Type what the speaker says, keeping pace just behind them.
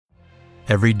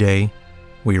Every day,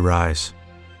 we rise,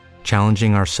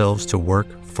 challenging ourselves to work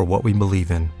for what we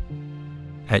believe in.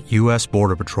 At U.S.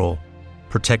 Border Patrol,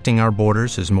 protecting our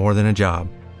borders is more than a job.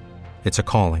 It's a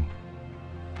calling.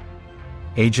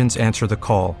 Agents answer the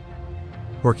call,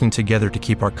 working together to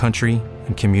keep our country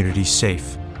and communities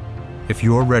safe. If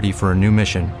you're ready for a new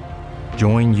mission,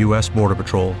 join U.S. Border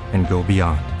Patrol and go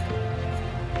beyond.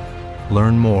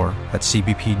 Learn more at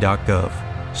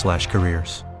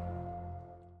cbp.gov/careers.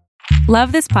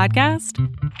 Love this podcast?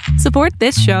 Support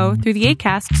this show through the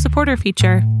Acast supporter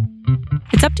feature.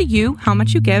 It's up to you how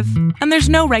much you give, and there's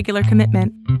no regular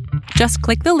commitment. Just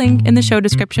click the link in the show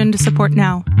description to support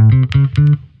now.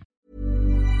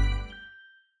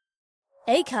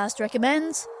 Acast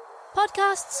recommends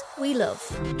podcasts we love.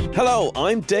 Hello,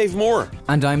 I'm Dave Moore.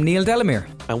 And I'm Neil Delamere.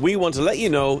 And we want to let you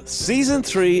know Season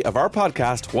 3 of our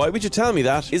podcast, Why Would You Tell Me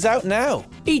That, is out now.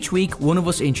 Each week, one of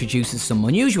us introduces some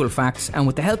unusual facts, and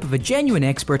with the help of a genuine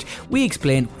expert, we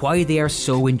explain why they are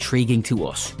so intriguing to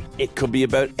us. It could be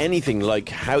about anything like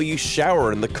how you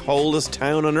shower in the coldest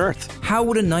town on Earth. How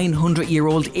would a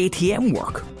 900-year-old ATM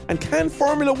work? And can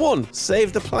Formula 1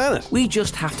 save the planet? We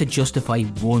just have to justify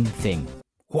one thing.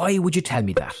 Why would you tell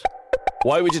me that?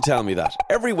 Why Would You Tell Me That?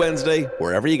 Every Wednesday,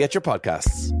 wherever you get your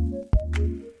podcasts.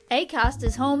 Acast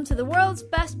is home to the world's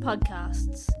best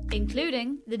podcasts,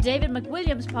 including the David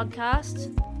McWilliams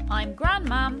podcast, I'm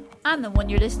Grandmam, and the one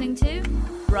you're listening to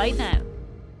right now.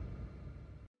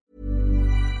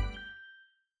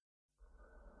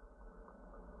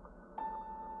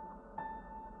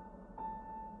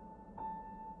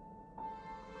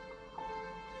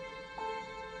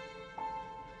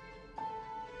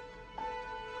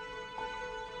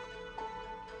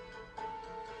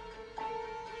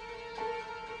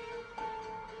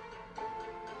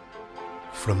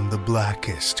 From the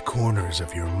blackest corners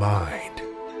of your mind,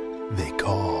 they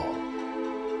call,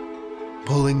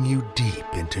 pulling you deep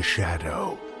into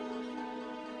shadow,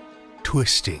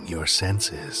 twisting your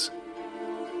senses,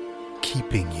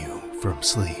 keeping you from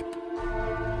sleep.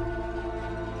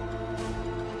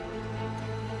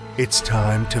 It's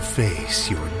time to face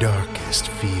your darkest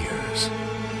fears.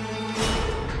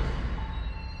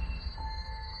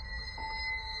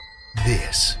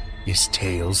 This is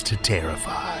Tales to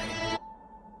Terrify.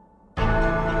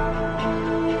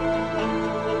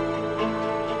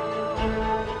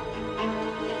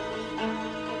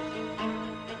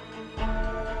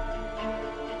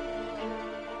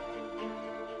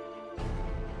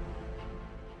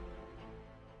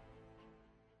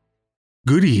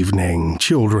 Good evening,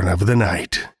 children of the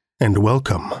night, and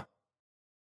welcome.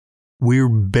 We're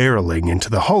barreling into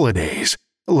the holidays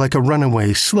like a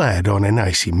runaway sled on an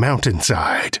icy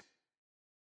mountainside.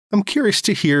 I'm curious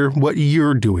to hear what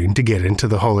you're doing to get into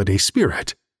the holiday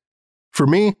spirit. For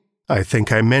me, I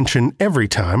think I mention every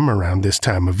time around this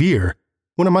time of year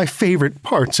one of my favorite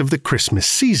parts of the Christmas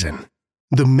season,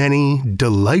 the many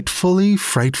delightfully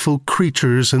frightful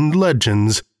creatures and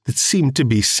legends that seem to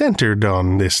be centered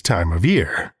on this time of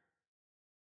year.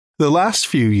 The last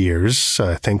few years,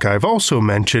 I think I've also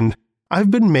mentioned, I've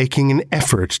been making an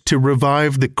effort to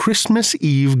revive the Christmas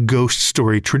Eve ghost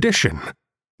story tradition,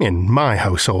 in my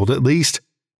household at least.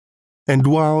 And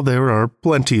while there are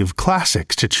plenty of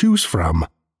classics to choose from,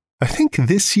 I think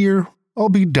this year I'll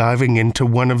be diving into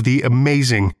one of the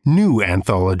amazing new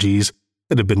anthologies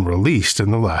that have been released in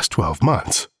the last 12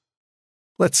 months.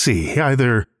 Let's see,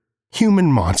 either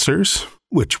Human Monsters,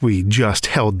 which we just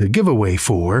held the giveaway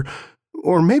for,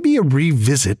 or maybe a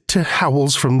revisit to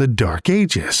Howls from the Dark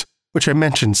Ages, which I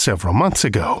mentioned several months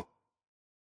ago.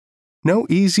 No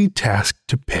easy task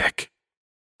to pick.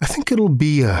 I think it'll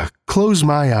be a close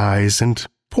my eyes and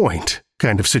point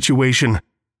kind of situation.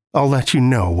 I'll let you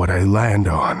know what I land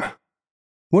on.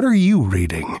 What are you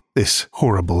reading this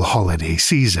horrible holiday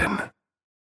season?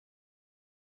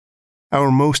 Our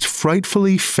most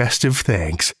frightfully festive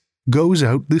thanks goes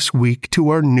out this week to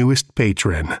our newest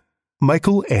patron,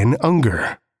 Michael N.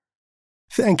 Unger.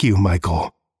 Thank you,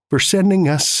 Michael, for sending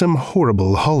us some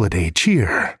horrible holiday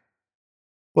cheer.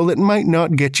 While it might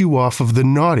not get you off of the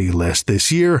naughty list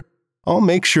this year, I'll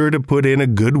make sure to put in a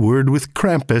good word with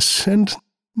Krampus, and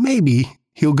maybe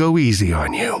he'll go easy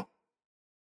on you.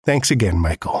 Thanks again,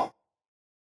 Michael.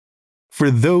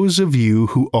 For those of you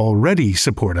who already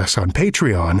support us on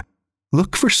Patreon,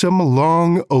 look for some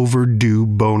long overdue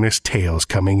bonus tales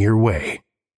coming your way.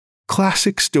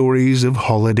 Classic stories of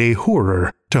holiday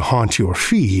horror to haunt your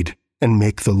feed and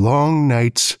make the long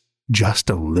nights just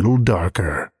a little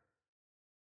darker.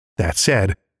 That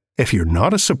said, if you're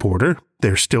not a supporter,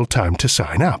 there's still time to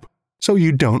sign up, so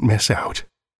you don't miss out.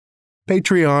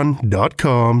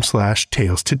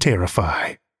 Patreon.com/Tales to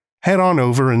Terrify. head on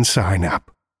over and sign up.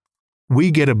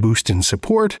 We get a boost in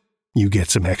support, you get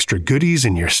some extra goodies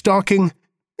in your stocking.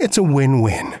 It's a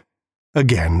win-win.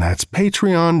 Again, that's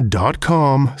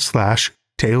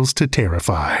patreon.com/Tales to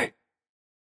Terrify.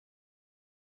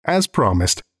 As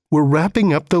promised, we're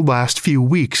wrapping up the last few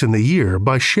weeks in the year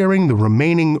by sharing the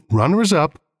remaining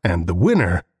runners-up and the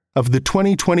winner of the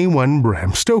 2021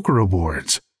 Bram Stoker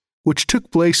Awards, which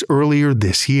took place earlier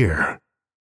this year.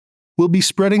 We'll be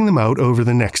spreading them out over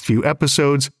the next few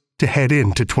episodes to head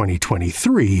into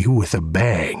 2023 with a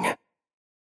bang.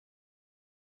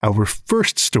 Our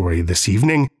first story this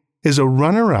evening is a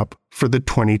runner-up for the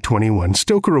 2021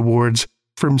 Stoker Awards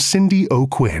from Cindy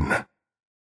O'Quinn.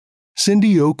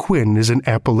 Cindy O'Quinn is an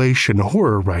Appalachian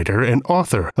horror writer and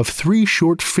author of 3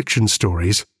 short fiction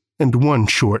stories and 1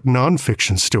 short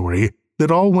non-fiction story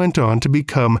that all went on to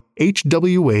become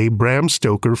HWA Bram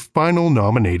Stoker final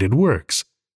nominated works.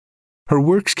 Her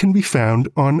works can be found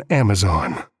on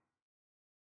Amazon.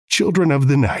 Children of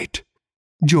the Night,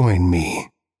 join me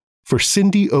for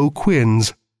Cindy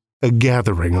O'Quinn's A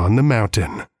Gathering on the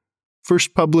Mountain,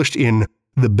 first published in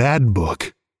The Bad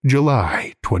Book,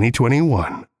 July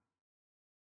 2021.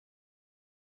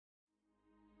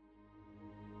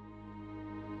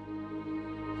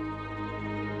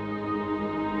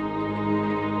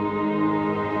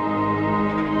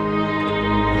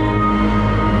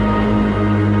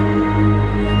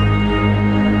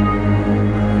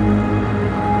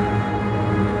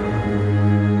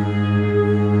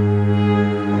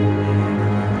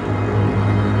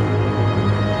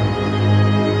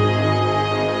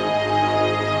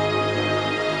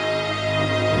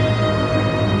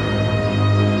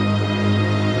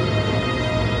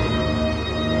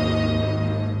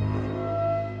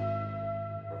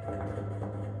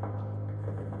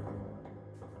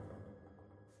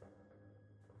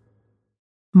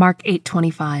 Mark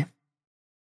 8:25.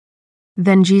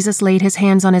 Then Jesus laid his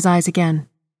hands on his eyes again,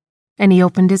 and he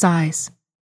opened his eyes.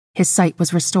 His sight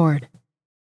was restored,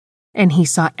 and he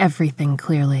saw everything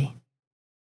clearly.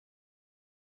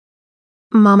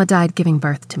 Mama died giving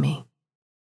birth to me.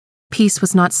 Peace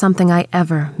was not something I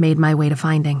ever made my way to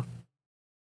finding.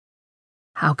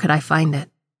 How could I find it,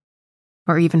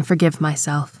 or even forgive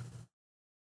myself?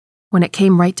 When it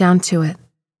came right down to it,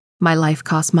 my life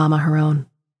cost Mama her own.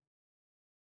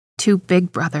 2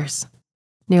 big brothers,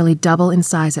 nearly double in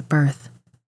size at birth,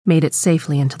 made it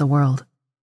safely into the world.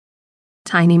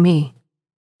 Tiny me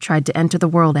tried to enter the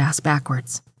world ass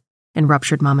backwards and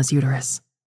ruptured Mama's uterus.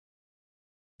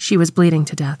 She was bleeding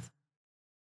to death,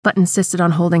 but insisted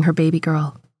on holding her baby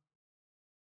girl,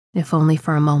 if only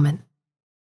for a moment.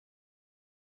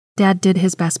 Dad did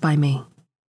his best by me,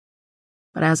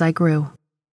 but as I grew,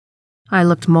 I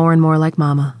looked more and more like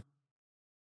Mama.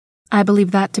 I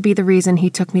believe that to be the reason he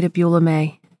took me to Beulah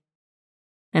May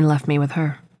and left me with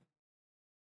her.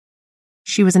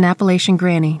 She was an Appalachian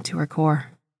granny to her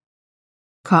core,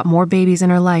 caught more babies in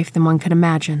her life than one could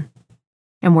imagine,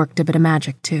 and worked a bit of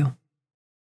magic too.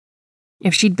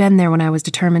 If she'd been there when I was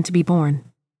determined to be born,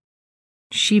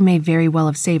 she may very well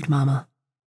have saved Mama.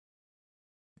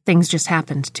 Things just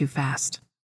happened too fast.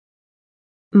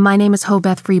 My name is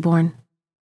Hobeth Freeborn,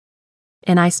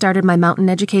 and I started my mountain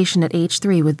education at age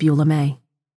 3 with Beulah May.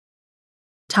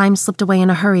 Time slipped away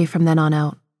in a hurry from then on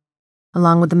out,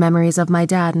 along with the memories of my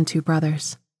dad and 2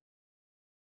 brothers.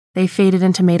 They faded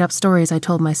into made-up stories I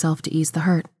told myself to ease the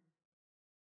hurt.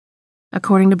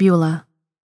 According to Beulah,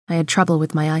 I had trouble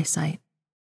with my eyesight.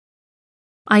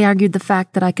 I argued the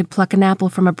fact that I could pluck an apple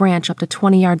from a branch up to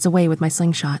 20 yards away with my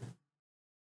slingshot.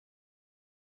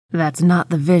 That's not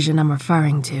the vision I'm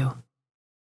referring to.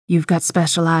 You've got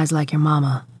special eyes like your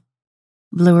mama,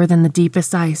 bluer than the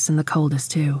deepest ice and the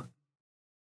coldest too.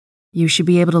 You should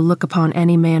be able to look upon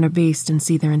any man or beast and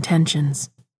see their intentions,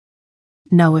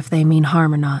 know if they mean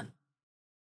harm or not.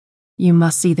 You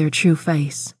must see their true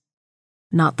face,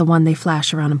 not the one they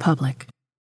flash around in public,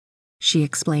 she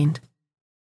explained.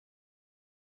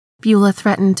 Beulah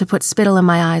threatened to put spittle in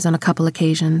my eyes on a couple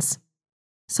occasions,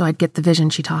 so I'd get the vision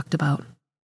she talked about.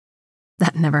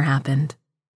 That never happened.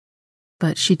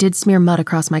 But she did smear mud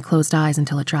across my closed eyes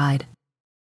until it dried.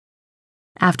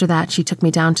 After that, she took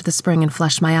me down to the spring and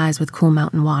flushed my eyes with cool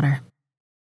mountain water.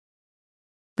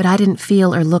 But I didn't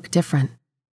feel or look different.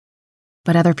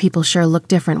 But other people sure looked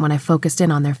different when I focused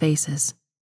in on their faces.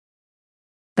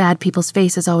 Bad people's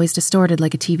faces always distorted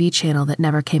like a TV channel that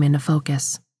never came into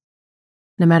focus,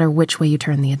 no matter which way you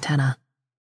turn the antenna.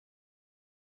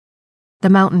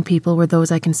 The mountain people were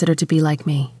those I considered to be like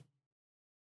me.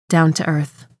 Down to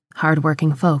earth,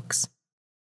 hard-working folks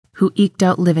who eked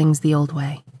out livings the old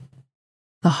way,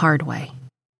 the hard way.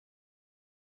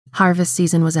 Harvest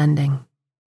season was ending,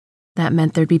 That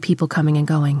meant there'd be people coming and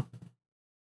going.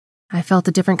 I felt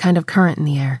a different kind of current in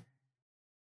the air,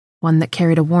 one that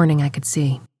carried a warning I could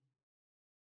see.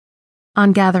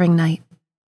 On gathering night,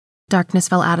 darkness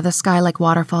fell out of the sky like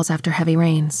waterfalls after heavy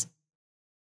rains,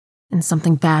 and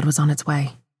something bad was on its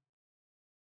way.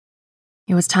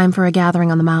 It was time for a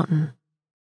gathering on the mountain,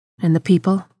 and the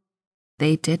people,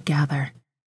 they did gather.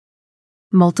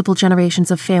 Multiple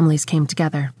generations of families came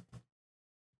together.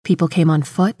 People came on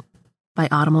foot, by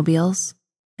automobiles,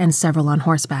 and several on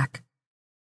horseback.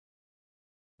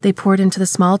 They poured into the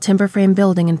small timber frame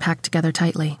building and packed together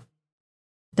tightly.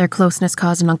 Their closeness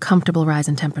caused an uncomfortable rise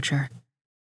in temperature.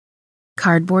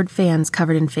 Cardboard fans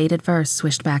covered in faded fur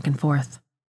swished back and forth,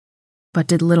 but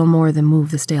did little more than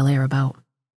move the stale air about.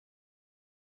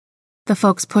 The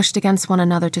folks pushed against one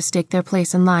another to stake their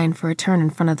place in line for a turn in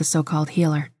front of the so-called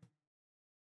healer.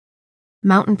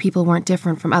 Mountain people weren't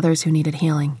different from others who needed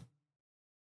healing.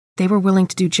 They were willing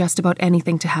to do just about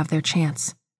anything to have their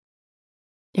chance.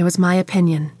 It was my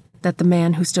opinion that the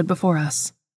man who stood before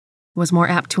us was more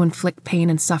apt to inflict pain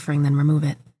and suffering than remove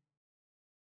it.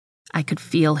 I could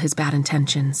feel his bad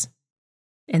intentions,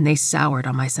 and they soured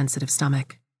on my sensitive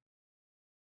stomach.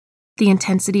 The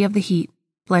intensity of the heat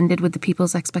blended with the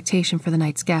people's expectation for the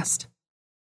night's guest.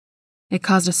 It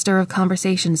caused a stir of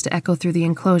conversations to echo through the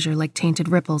enclosure like tainted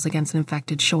ripples against an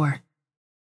infected shore.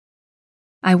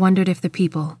 I wondered if the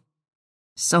people,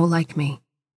 so like me,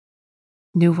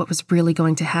 knew what was really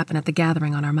going to happen at the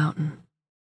gathering on our mountain.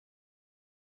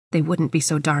 They wouldn't be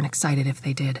so darn excited if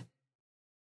they did.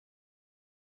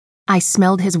 I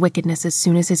smelled his wickedness as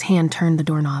soon as his hand turned the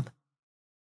doorknob.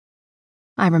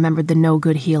 I remembered the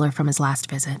no-good healer from his last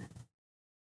visit.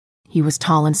 He was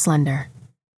tall and slender,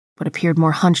 but appeared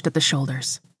more hunched at the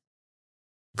shoulders.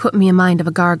 Put me in mind of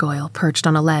a gargoyle perched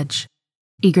on a ledge,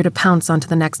 eager to pounce onto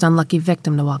the next unlucky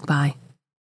victim to walk by.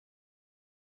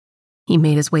 He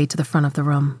made his way to the front of the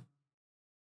room.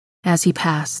 As he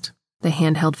passed, the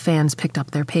handheld fans picked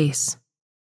up their pace.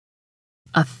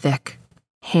 A thick,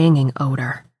 hanging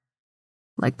odor,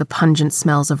 like the pungent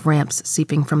smells of ramps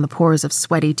seeping from the pores of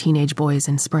sweaty teenage boys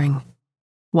in spring,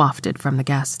 wafted from the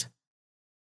guest.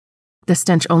 The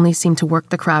stench only seemed to work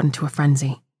the crowd into a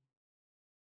frenzy.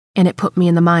 And it put me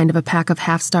in the mind of a pack of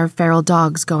half-starved feral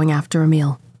dogs going after a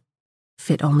meal,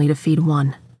 fit only to feed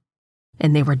one,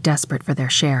 and they were desperate for their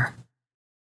share.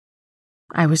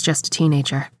 I was just a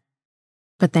teenager,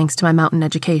 but thanks to my mountain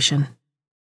education,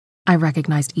 I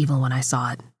recognized evil when I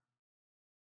saw it.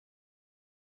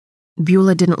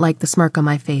 Beulah didn't like the smirk on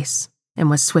my face and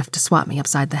was swift to swat me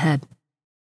upside the head.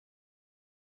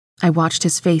 I watched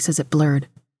his face as it blurred,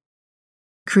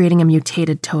 creating a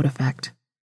mutated toad effect.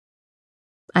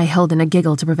 I held in a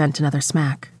giggle to prevent another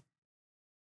smack.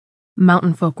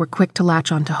 Mountain folk were quick to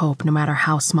latch on to hope, no matter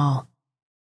how small,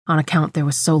 on account there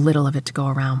was so little of it to go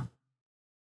around.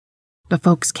 The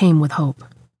folks came with hope.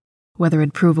 Whether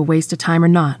it'd prove a waste of time or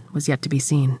not was yet to be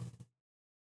seen.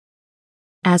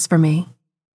 As for me,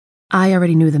 I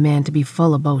already knew the man to be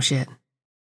full of bullshit.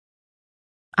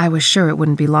 I was sure it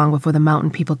wouldn't be long before the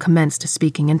mountain people commenced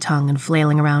speaking in tongue and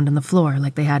flailing around on the floor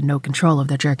like they had no control of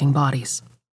their jerking bodies.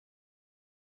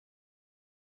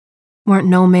 Weren't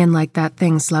no man like that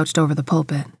thing slouched over the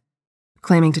pulpit,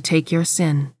 claiming to take your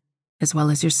sin, as well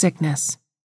as your sickness,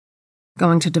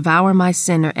 going to devour my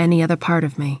sin or any other part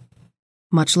of me,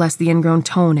 much less the ingrown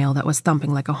toenail that was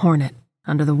thumping like a hornet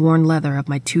under the worn leather of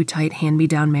my too-tight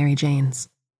hand-me-down Mary Janes.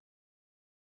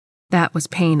 That was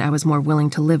pain I was more willing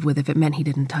to live with if it meant he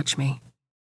didn't touch me.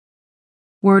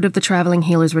 Word of the traveling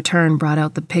healer's return brought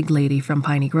out the pig lady from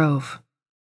Piney Grove.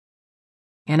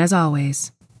 And as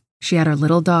always, she had her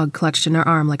little dog clutched in her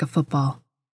arm like a football.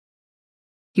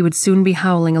 He would soon be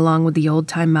howling along with the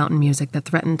old-time mountain music that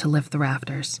threatened to lift the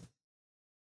rafters.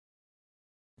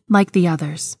 Like the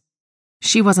others,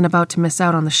 she wasn't about to miss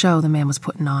out on the show the man was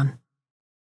putting on.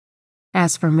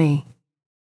 As for me,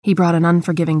 he brought an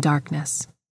unforgiving darkness.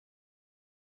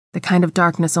 The kind of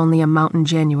darkness only a mountain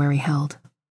January held,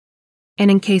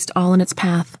 and encased all in its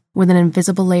path with an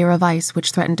invisible layer of ice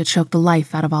which threatened to choke the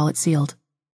life out of all it sealed.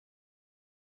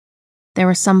 There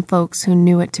were some folks who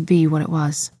knew it to be what it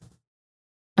was,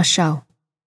 a show.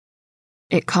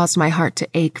 It caused my heart to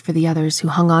ache for the others who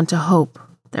hung on to hope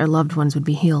their loved ones would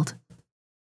be healed.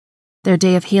 Their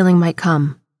day of healing might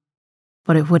come,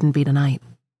 but it wouldn't be tonight.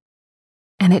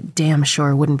 And it damn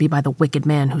sure wouldn't be by the wicked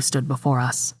man who stood before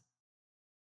us.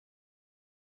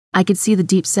 I could see the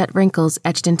deep-set wrinkles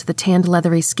etched into the tanned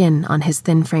leathery skin on his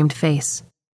thin-framed face.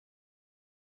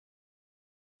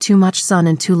 Too much sun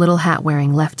and too little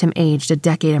hat-wearing left him aged a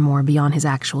decade or more beyond his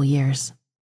actual years.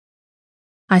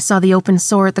 I saw the open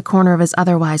sore at the corner of his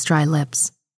otherwise dry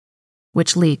lips,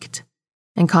 which leaked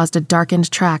and caused a darkened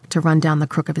track to run down the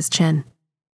crook of his chin.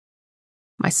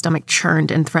 My stomach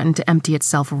churned and threatened to empty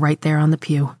itself right there on the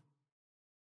pew.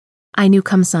 I knew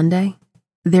come Sunday,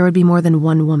 there would be more than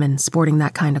one woman sporting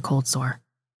that kind of cold sore.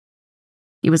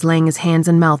 He was laying his hands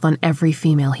and mouth on every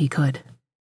female he could.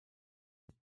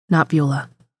 Not Beulah.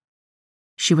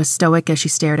 She was stoic as she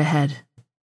stared ahead,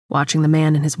 watching the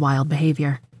man and his wild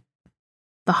behavior.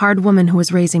 The hard woman who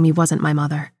was raising me wasn't my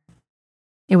mother.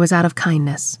 It was out of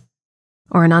kindness,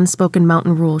 or an unspoken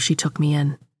mountain rule she took me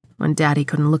in when Daddy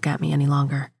couldn't look at me any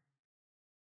longer.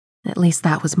 At least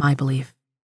that was my belief.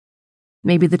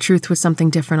 Maybe the truth was something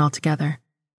different altogether,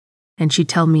 and she'd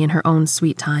tell me in her own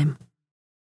sweet time.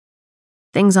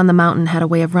 Things on the mountain had a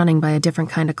way of running by a different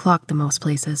kind of clock than most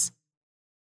places,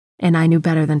 and I knew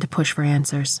better than to push for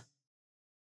answers.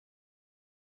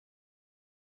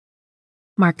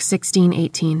 Mark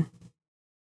 16:18.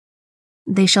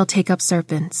 They shall take up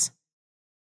serpents,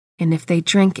 and if they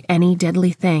drink any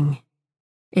deadly thing,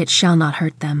 it shall not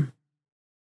hurt them.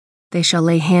 They shall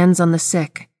lay hands on the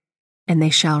sick, and they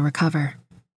shall recover.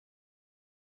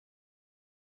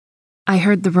 I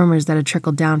heard the rumors that had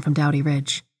trickled down from Dowdy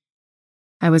Ridge.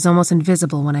 I was almost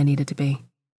invisible when I needed to be,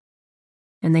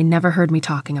 and they never heard me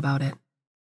talking about it.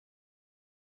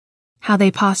 How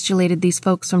they postulated these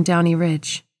folks from Downey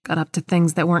Ridge got up to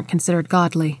things that weren't considered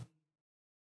godly.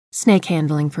 Snake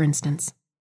handling, for instance.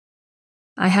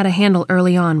 I had a handle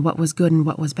early on what was good and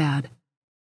what was bad.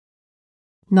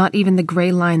 Not even the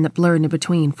gray line that blurred in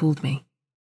between fooled me.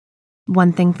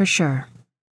 One thing for sure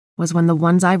was when the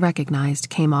ones I recognized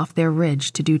came off their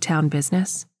ridge to do town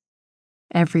business,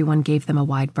 everyone gave them a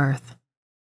wide berth.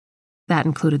 That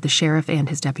included the sheriff and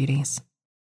his deputies.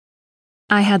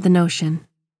 I had the notion,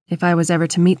 if I was ever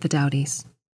to meet the Dowdys,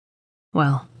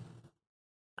 well,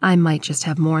 I might just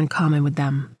have more in common with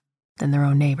them than their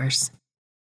own neighbors.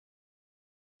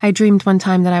 I dreamed one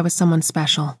time that I was someone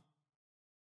special,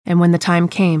 and when the time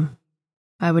came,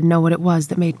 I would know what it was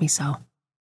that made me so.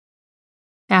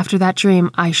 After that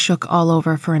dream, I shook all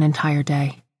over for an entire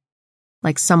day,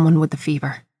 like someone with the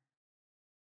fever.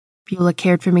 Beulah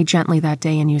cared for me gently that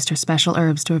day and used her special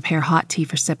herbs to prepare hot tea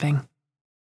for sipping.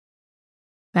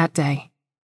 That day,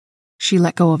 she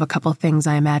let go of a couple things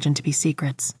I imagined to be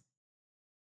secrets,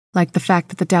 like the fact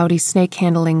that the Dowdy's snake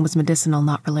handling was medicinal,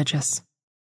 not religious.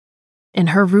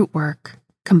 And her root work,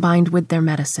 combined with their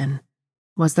medicine,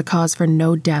 was the cause for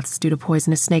no deaths due to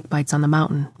poisonous snake bites on the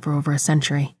mountain for over a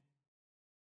century.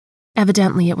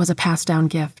 Evidently, it was a passed-down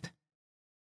gift.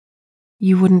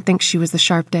 You wouldn't think she was the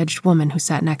sharp-edged woman who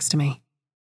sat next to me.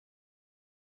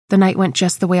 The night went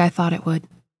just the way I thought it would,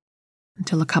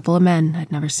 until a couple of men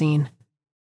I'd never seen,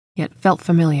 yet felt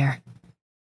familiar,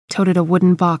 toted a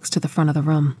wooden box to the front of the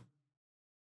room.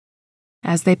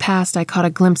 As they passed, I caught a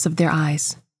glimpse of their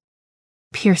eyes,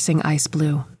 piercing ice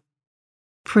blue,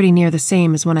 pretty near the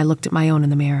same as when I looked at my own in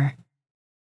the mirror.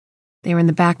 They were in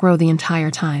the back row the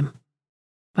entire time,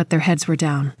 but their heads were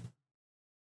down,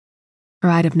 or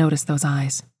I'd have noticed those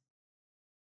eyes.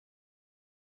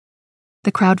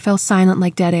 The crowd fell silent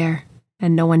like dead air,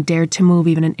 and no one dared to move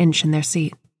even an inch in their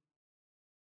seat.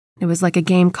 It was like a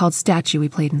game called Statue we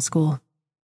played in school.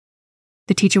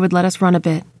 The teacher would let us run a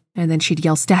bit, and then she'd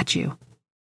yell statue.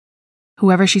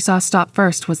 Whoever she saw stop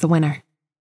first was the winner.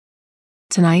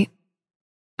 Tonight,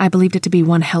 I believed it to be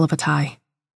one hell of a tie.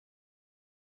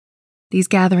 These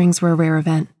gatherings were a rare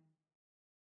event.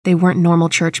 They weren't normal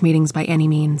church meetings by any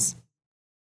means.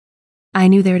 I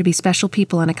knew there to be special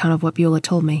people on account of what Beulah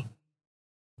told me.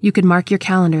 You could mark your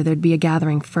calendar there'd be a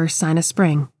gathering first sign of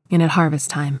spring and at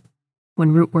harvest time,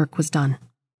 when root work was done.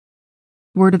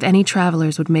 Word of any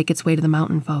travelers would make its way to the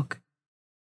mountain folk,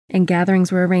 and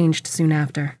gatherings were arranged soon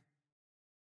after.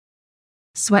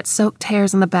 Sweat-soaked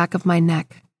hairs on the back of my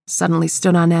neck suddenly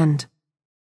stood on end,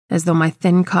 as though my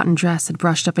thin cotton dress had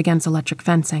brushed up against electric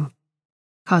fencing,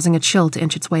 causing a chill to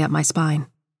inch its way up my spine.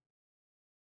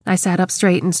 I sat up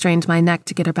straight and strained my neck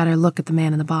to get a better look at the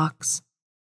man in the box.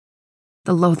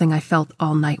 The loathing I felt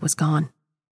all night was gone.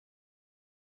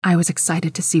 I was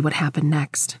excited to see what happened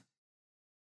next.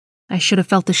 I should have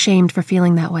felt ashamed for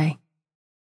feeling that way,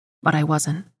 but I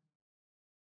wasn't.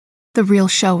 The real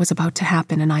show was about to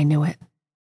happen, and I knew it.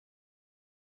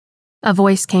 A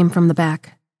voice came from the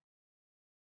back.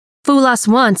 "Fool us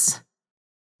once,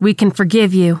 we can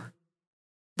forgive you.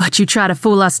 But you try to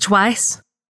fool us twice,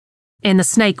 and the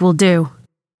snake will do."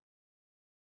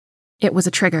 It was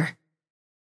a trigger.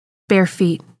 Bare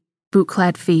feet,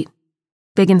 boot-clad feet,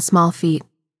 big and small feet,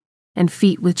 and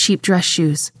feet with cheap dress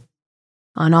shoes,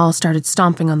 on all started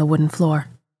stomping on the wooden floor.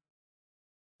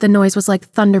 The noise was like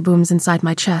thunder booms inside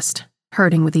my chest,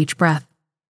 hurting with each breath.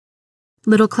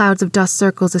 Little clouds of dust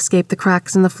circles escaped the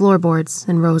cracks in the floorboards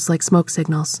and rose like smoke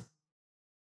signals.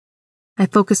 I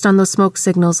focused on those smoke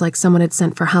signals like someone had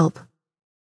sent for help.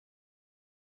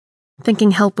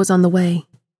 Thinking help was on the way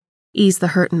eased the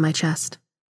hurt in my chest.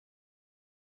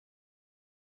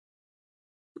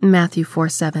 Matthew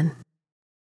 4:7.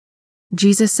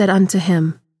 Jesus said unto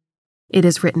him, It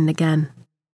is written again,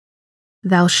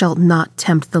 Thou shalt not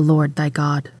tempt the Lord thy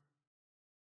God.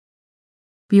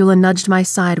 Beulah nudged my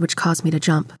side, which caused me to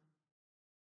jump.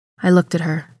 I looked at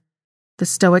her. The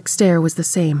stoic stare was the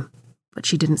same, but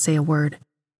she didn't say a word.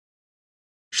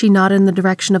 She nodded in the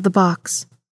direction of the box,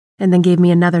 and then gave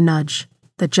me another nudge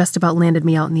that just about landed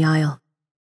me out in the aisle.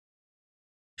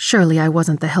 Surely I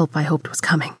wasn't the help I hoped was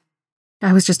coming.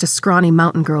 I was just a scrawny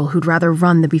mountain girl who'd rather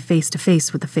run than be face to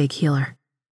face with the fake healer.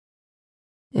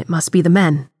 It must be the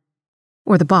men,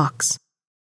 or the box,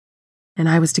 and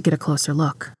I was to get a closer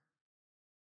look.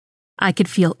 I could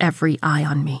feel every eye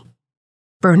on me,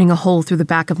 burning a hole through the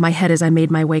back of my head as I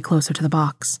made my way closer to the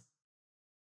box.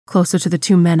 Closer to the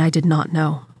two men I did not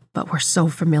know, but were so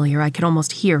familiar I could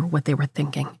almost hear what they were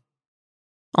thinking.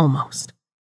 Almost.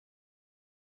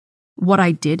 What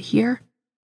I did hear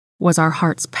was our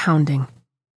hearts pounding,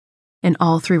 and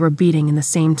all three were beating in the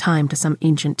same time to some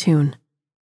ancient tune,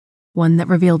 one that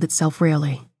revealed itself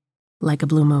rarely, like a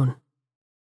blue moon.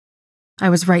 I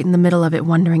was right in the middle of it,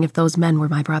 wondering if those men were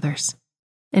my brothers,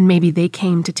 and maybe they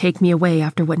came to take me away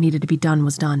after what needed to be done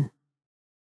was done.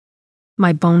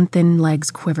 My bone-thin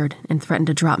legs quivered and threatened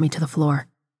to drop me to the floor.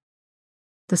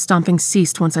 The stomping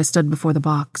ceased once I stood before the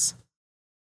box.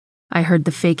 I heard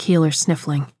the fake healer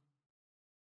sniffling,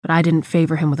 but I didn't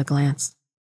favor him with a glance.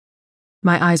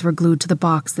 My eyes were glued to the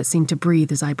box that seemed to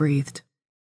breathe as I breathed.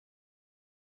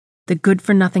 The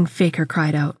good-for-nothing faker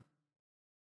cried out,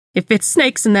 If it's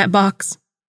snakes in that box,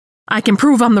 I can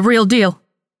prove I'm the real deal.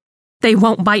 They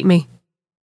won't bite me.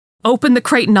 Open the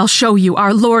crate and I'll show you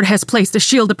our Lord has placed a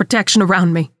shield of protection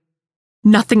around me.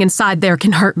 Nothing inside there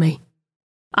can hurt me.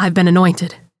 I've been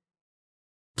anointed.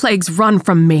 Plagues run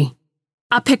from me.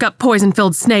 I pick up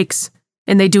poison-filled snakes,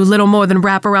 and they do little more than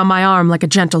wrap around my arm like a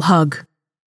gentle hug.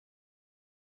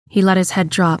 He let his head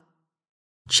drop,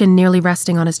 chin nearly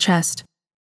resting on his chest.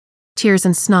 Tears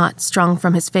and snot strung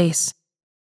from his face,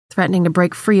 threatening to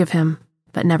break free of him,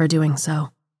 but never doing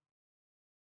so.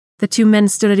 The two men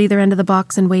stood at either end of the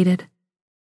box and waited.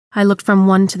 I looked from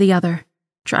one to the other,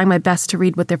 trying my best to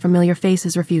read what their familiar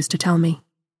faces refused to tell me.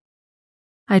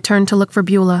 I turned to look for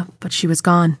Beulah, but she was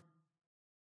gone.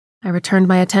 I returned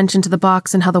my attention to the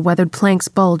box and how the weathered planks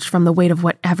bulged from the weight of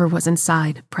whatever was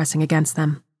inside, pressing against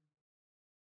them.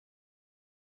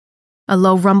 A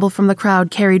low rumble from the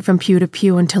crowd carried from pew to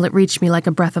pew until it reached me like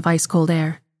a breath of ice-cold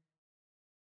air.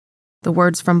 The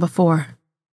words from before,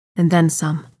 and then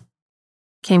some,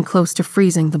 came close to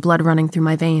freezing the blood running through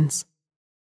my veins.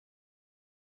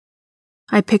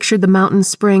 I pictured the mountain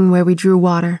spring where we drew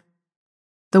water,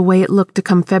 the way it looked to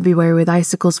come February with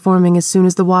icicles forming as soon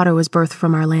as the water was birthed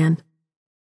from our land.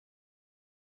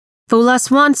 Fool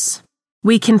us once,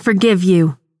 we can forgive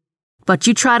you, but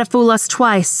you try to fool us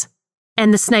twice,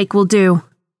 and the snake will do.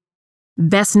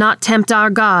 Best not tempt our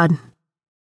God.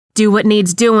 Do what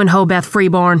needs doing, Hobeth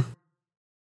Freeborn.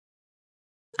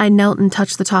 I knelt and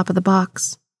touched the top of the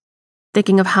box,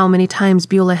 thinking of how many times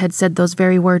Beulah had said those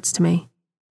very words to me.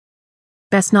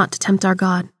 Best not to tempt our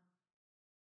God.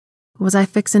 Was I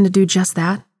fixin' to do just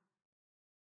that?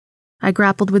 I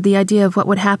grappled with the idea of what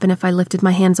would happen if I lifted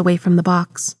my hands away from the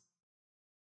box.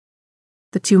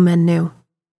 The two men knew.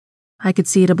 I could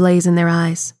see it ablaze in their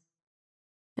eyes,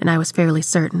 and I was fairly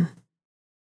certain.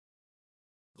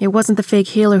 It wasn't the fake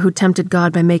healer who tempted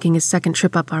God by making his second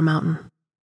trip up our mountain.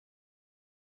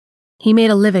 He made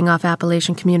a living off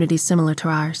Appalachian communities similar to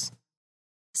ours,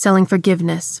 selling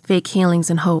forgiveness, fake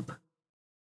healings, and hope.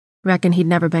 Reckon he'd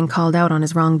never been called out on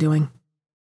his wrongdoing.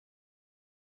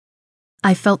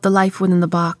 I felt the life within the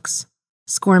box,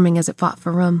 squirming as it fought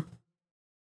for room.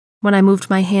 When I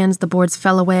moved my hands, the boards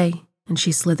fell away, and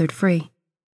she slithered free.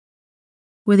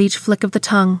 With each flick of the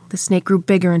tongue, the snake grew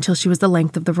bigger until she was the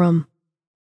length of the room.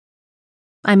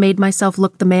 I made myself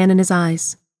look the man in his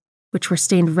eyes, which were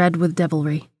stained red with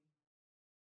devilry.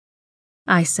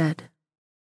 I said,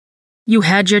 "You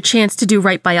had your chance to do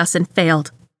right by us and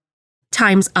failed.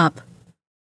 Time's up.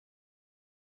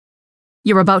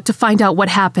 You're about to find out what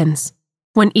happens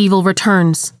when evil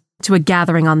returns to a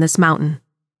gathering on this mountain."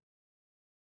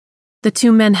 The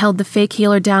two men held the fake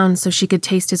healer down so she could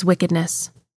taste his wickedness.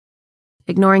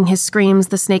 Ignoring his screams,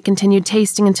 the snake continued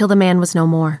tasting until the man was no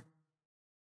more.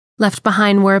 Left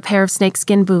behind were a pair of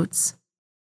snakeskin boots.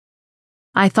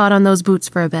 I thought on those boots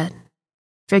for a bit.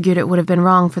 Figured it would have been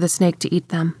wrong for the snake to eat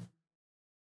them.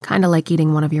 kinda like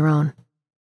eating one of your own.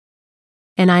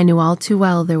 And I knew all too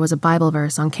well there was a Bible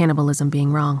verse on cannibalism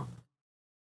being wrong.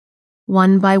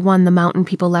 One by one, the mountain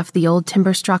people left the old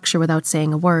timber structure without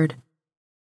saying a word.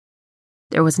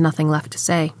 There was nothing left to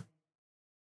say.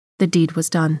 The deed was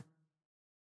done.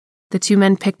 The two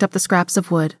men picked up the scraps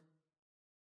of wood.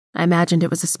 I imagined it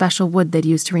was a special wood they'd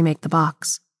used to remake the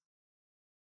box.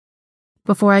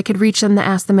 Before I could reach them to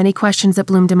ask them any questions that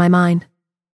bloomed in my mind,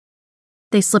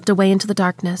 they slipped away into the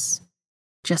darkness,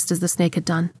 just as the snake had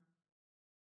done.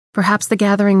 Perhaps the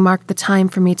gathering marked the time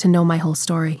for me to know my whole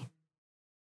story.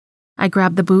 I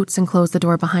grabbed the boots and closed the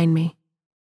door behind me.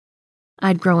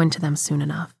 I'd grow into them soon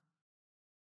enough.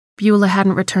 Beulah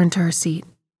hadn't returned to her seat,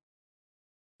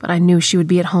 but I knew she would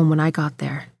be at home when I got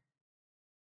there.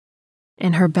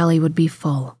 And her belly would be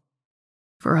full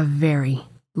for a very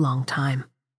long time.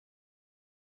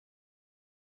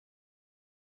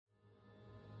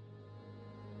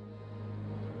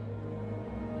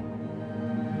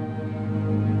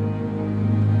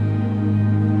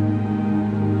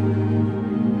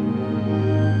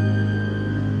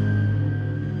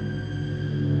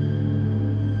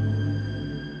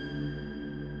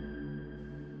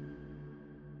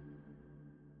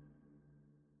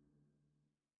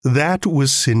 That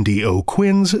was Cindy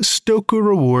O'Quinn's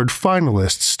Stoker Award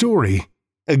finalist story,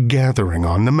 A Gathering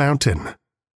on the Mountain,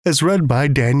 as read by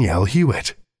Danielle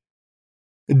Hewitt.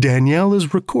 Danielle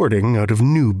is recording out of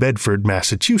New Bedford,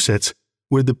 Massachusetts,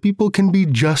 where the people can be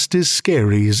just as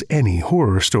scary as any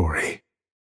horror story.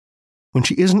 When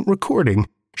she isn't recording,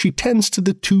 she tends to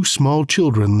the two small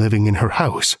children living in her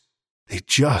house. They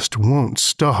just won't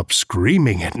stop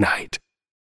screaming at night.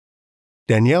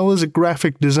 Danielle is a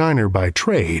graphic designer by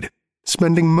trade,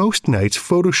 spending most nights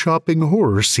photoshopping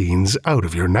horror scenes out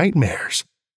of your nightmares.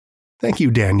 Thank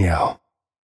you, Danielle.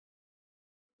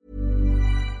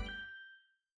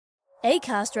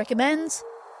 Acast recommends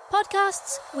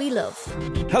podcasts we love.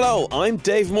 Hello, I'm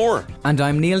Dave Moore. And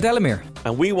I'm Neil Delamere.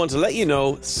 And we want to let you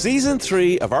know Season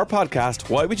 3 of our podcast,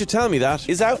 Why Would You Tell Me That,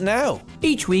 is out now.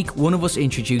 Each week, one of us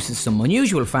introduces some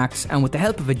unusual facts, and with the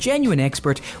help of a genuine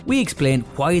expert, we explain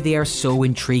why they are so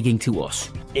intriguing to us.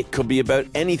 It could be about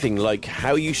anything like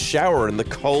how you shower in the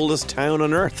coldest town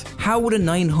on Earth. How would a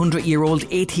 900-year-old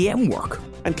ATM work?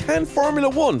 And can Formula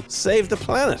 1 save the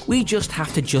planet? We just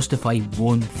have to justify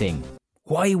one thing.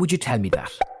 Why would you tell me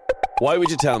that? Why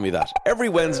Would You Tell Me That? Every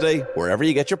Wednesday, wherever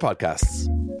you get your podcasts.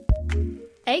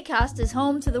 Acast is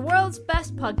home to the world's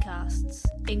best podcasts,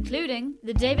 including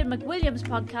the David McWilliams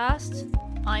podcast,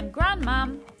 I'm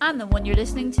Grandmam, and the one you're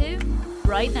listening to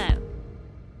right now.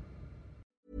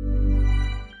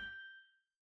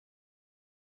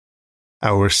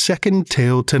 Our second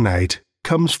tale tonight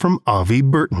comes from Avi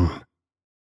Burton.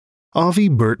 Avi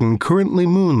Burton currently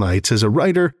moonlights as a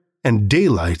writer and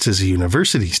daylights as a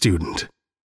university student.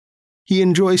 He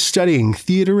enjoys studying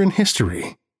theater and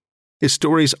history. His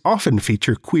stories often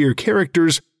feature queer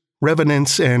characters,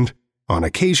 revenants, and, on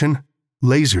occasion,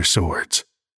 laser swords.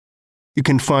 You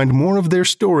can find more of their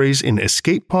stories in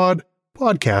Escape Pod,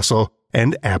 Podcastle,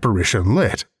 and Apparition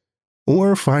Lit,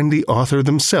 or find the author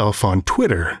themselves on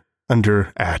Twitter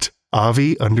under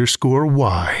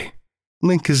 @Avi_Y.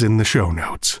 Link is in the show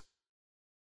notes.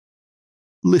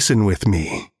 Listen with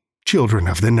me, children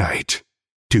of the night,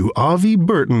 to Avi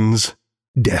Burton's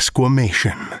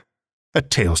Desquamation, a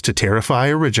Tales to Terrify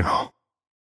original.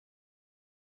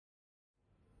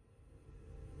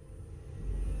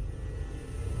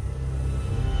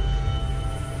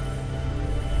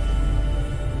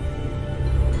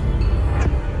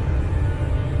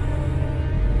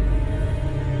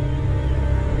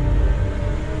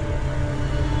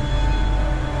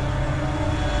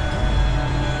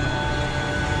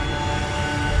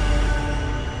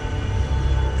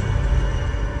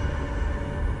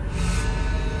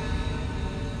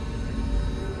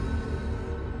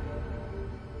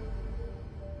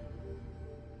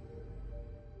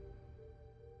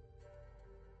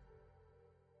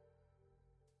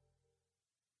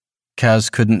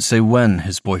 Kaz couldn't say when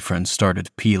his boyfriend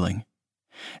started peeling.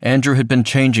 Andrew had been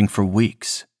changing for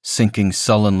weeks, sinking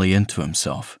sullenly into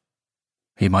himself.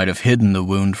 He might have hidden the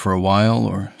wound for a while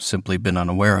or simply been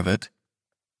unaware of it.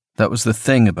 That was the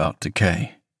thing about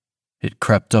decay. It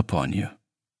crept up on you.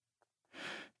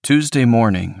 Tuesday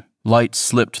morning, light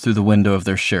slipped through the window of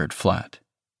their shared flat.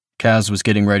 Kaz was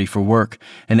getting ready for work,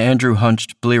 and Andrew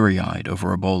hunched bleary-eyed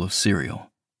over a bowl of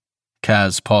cereal.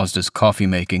 Kaz paused his coffee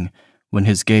making when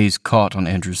his gaze caught on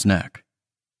Andrew's neck.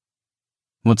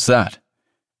 "What's that?"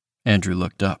 Andrew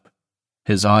looked up.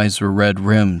 His eyes were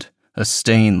red-rimmed, a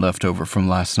stain left over from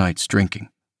last night's drinking.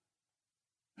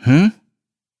 "On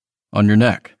your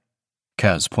neck."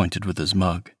 Kaz pointed with his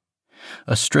mug.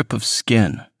 A strip of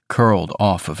skin curled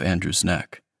off of Andrew's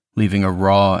neck, leaving a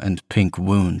raw and pink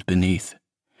wound beneath.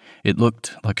 It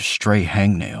looked like a stray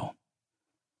hangnail.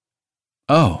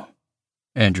 Oh.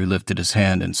 Andrew lifted his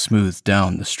hand and smoothed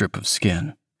down the strip of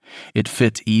skin. It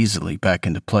fit easily back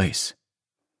into place.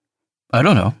 I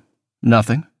don't know.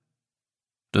 Nothing.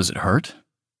 Does it hurt?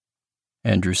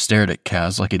 Andrew stared at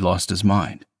Kaz like he'd lost his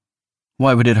mind.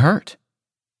 Why would it hurt?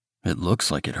 It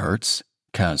looks like it hurts,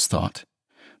 Kaz thought,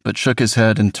 but shook his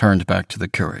head and turned back to the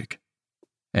Keurig.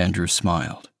 Andrew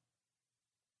smiled.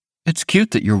 It's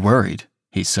cute that you're worried,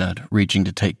 he said, reaching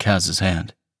to take Kaz's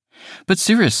hand. But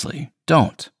seriously,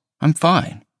 don't. I'm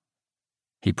fine.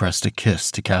 He pressed a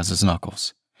kiss to Kaz's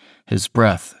knuckles. His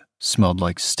breath smelled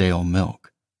like stale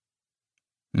milk.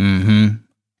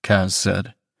 Kaz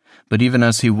said, but even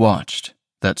as he watched,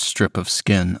 that strip of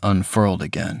skin unfurled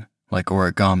again, like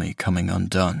origami coming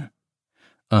undone.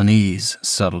 Unease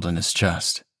settled in his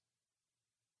chest.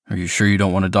 Are you sure you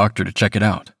don't want a doctor to check it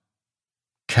out?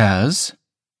 Kaz?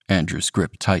 Andrew's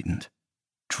grip tightened.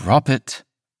 Drop it.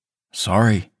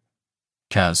 Sorry.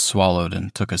 Kaz swallowed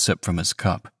and took a sip from his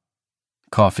cup,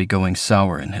 coffee going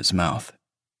sour in his mouth.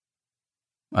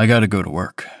 I gotta go to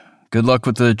work. Good luck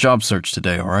with the job search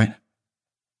today, all right?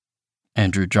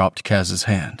 Andrew dropped Kaz's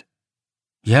hand.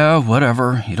 Yeah,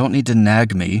 whatever. You don't need to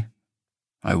nag me.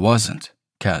 I wasn't,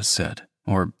 Kaz said.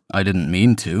 Or I didn't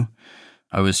mean to.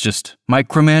 I was just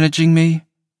micromanaging me?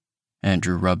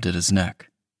 Andrew rubbed at his neck.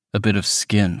 A bit of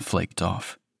skin flaked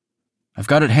off. I've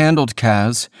got it handled,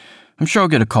 Kaz. I'm sure I'll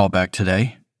get a call back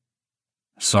today.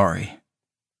 Sorry.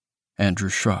 Andrew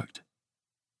shrugged.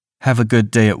 Have a good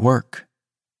day at work.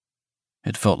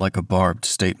 It felt like a barbed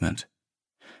statement.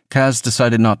 Kaz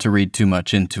decided not to read too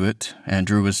much into it.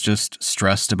 Andrew was just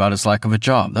stressed about his lack of a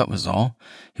job, that was all.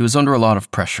 He was under a lot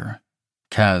of pressure.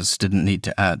 Kaz didn't need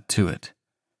to add to it.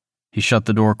 He shut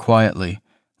the door quietly,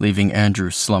 leaving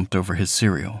Andrew slumped over his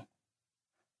cereal.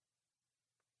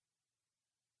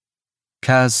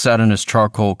 Kaz sat in his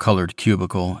charcoal-colored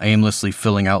cubicle, aimlessly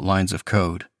filling out lines of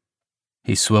code.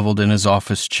 He swiveled in his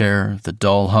office chair, the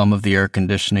dull hum of the air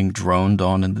conditioning droned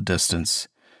on in the distance.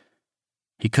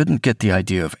 He couldn't get the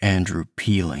idea of Andrew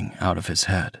peeling out of his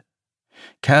head.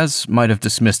 Kaz might have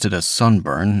dismissed it as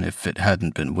sunburn if it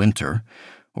hadn't been winter,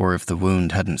 or if the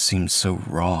wound hadn't seemed so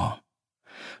raw.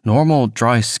 Normal,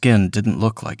 dry skin didn't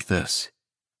look like this.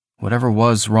 Whatever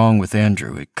was wrong with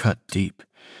Andrew, it cut deep.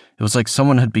 It was like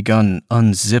someone had begun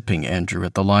unzipping Andrew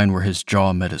at the line where his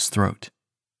jaw met his throat.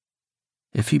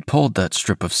 If he pulled that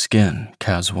strip of skin,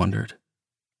 Kaz wondered,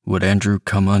 would Andrew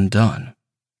come undone?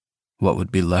 What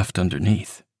would be left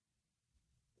underneath?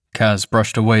 Kaz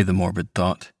brushed away the morbid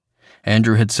thought.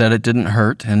 Andrew had said it didn't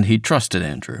hurt, and he trusted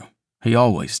Andrew. He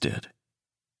always did.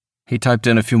 He typed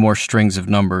in a few more strings of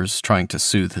numbers, trying to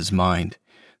soothe his mind.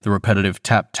 The repetitive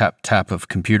tap-tap-tap of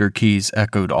computer keys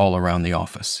echoed all around the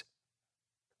office.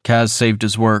 Kaz saved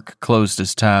his work, closed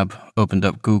his tab, opened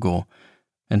up Google,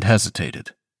 and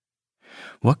hesitated.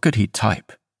 What could he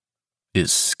type?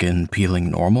 Is skin peeling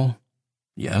normal?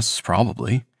 Yes,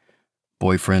 probably.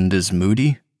 Boyfriend is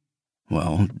moody?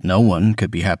 Well, no one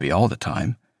could be happy all the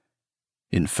time.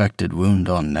 Infected wound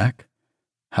on neck?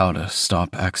 How to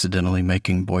stop accidentally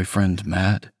making boyfriend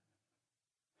mad?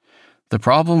 The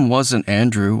problem wasn't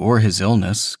Andrew or his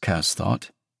illness, Kaz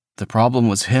thought. The problem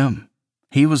was him.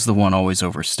 He was the one always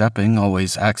overstepping,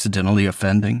 always accidentally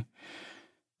offending.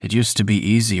 It used to be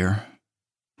easier.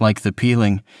 Like the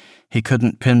peeling, he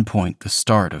couldn't pinpoint the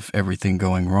start of everything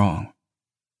going wrong.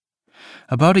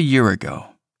 About a year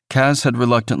ago, Kaz had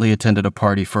reluctantly attended a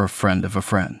party for a friend of a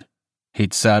friend.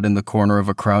 He'd sat in the corner of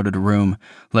a crowded room,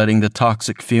 letting the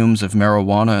toxic fumes of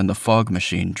marijuana and the fog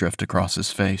machine drift across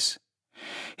his face.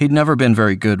 He'd never been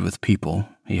very good with people.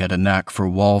 He had a knack for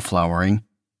wallflowering,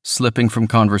 slipping from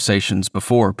conversations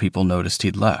before people noticed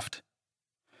he'd left.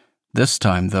 This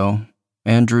time, though,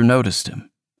 Andrew noticed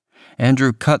him.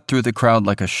 Andrew cut through the crowd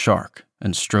like a shark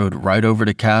and strode right over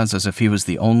to Kaz as if he was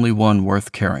the only one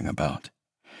worth caring about.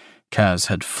 Kaz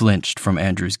had flinched from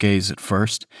Andrew's gaze at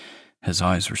first. His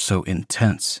eyes were so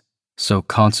intense, so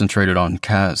concentrated on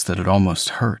Kaz that it almost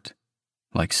hurt,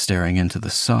 like staring into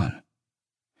the sun.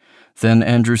 Then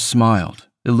Andrew smiled,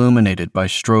 illuminated by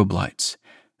strobe lights,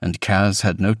 and Kaz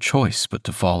had no choice but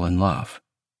to fall in love.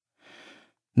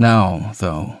 Now,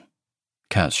 though,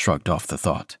 Kaz shrugged off the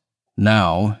thought.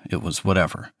 Now, it was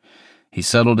whatever. He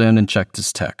settled in and checked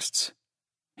his texts.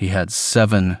 He had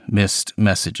 7 missed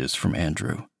messages from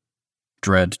Andrew.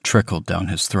 Dread trickled down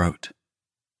his throat.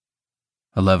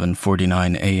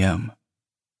 11:49 a.m.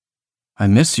 I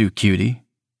miss you, cutie.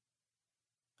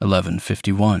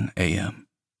 11:51 a.m.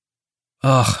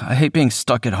 Ugh, I hate being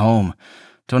stuck at home.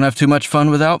 Don't have too much fun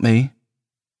without me.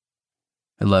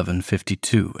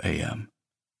 11:52 a.m.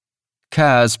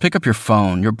 Kaz, pick up your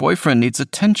phone. Your boyfriend needs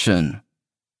attention.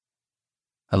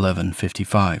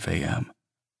 11:55 a.m.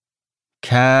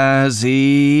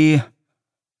 Kazzy.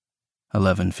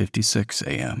 11:56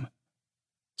 a.m.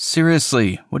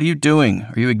 Seriously, what are you doing?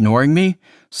 Are you ignoring me?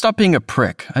 Stop being a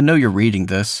prick. I know you're reading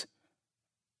this.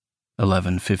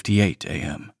 11:58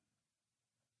 a.m.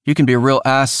 You can be a real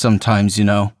ass sometimes, you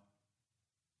know.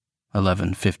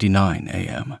 11:59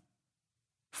 a.m.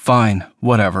 Fine,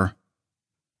 whatever.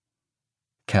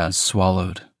 Kaz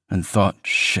swallowed and thought,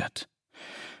 shit.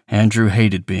 Andrew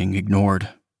hated being ignored.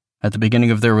 At the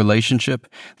beginning of their relationship,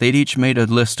 they'd each made a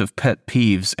list of pet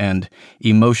peeves, and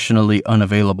emotionally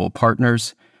unavailable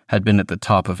partners had been at the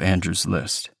top of Andrew's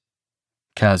list.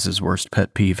 Kaz's worst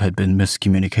pet peeve had been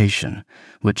miscommunication,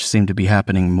 which seemed to be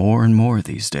happening more and more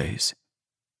these days.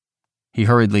 He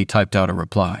hurriedly typed out a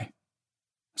reply.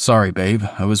 Sorry, babe,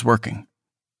 I was working.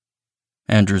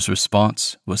 Andrew's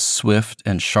response was swift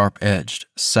and sharp-edged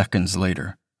seconds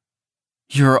later.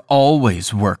 You're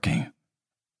always working.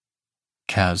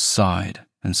 Kaz sighed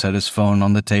and set his phone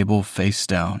on the table face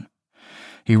down.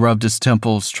 He rubbed his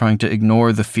temples, trying to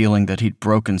ignore the feeling that he'd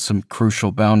broken some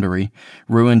crucial boundary,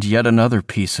 ruined yet another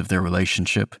piece of their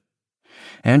relationship.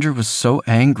 Andrew was so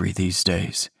angry these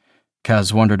days.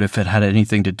 Kaz wondered if it had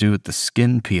anything to do with the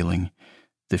skin peeling,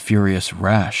 the furious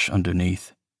rash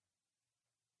underneath.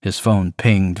 His phone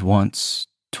pinged once,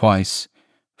 twice,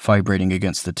 vibrating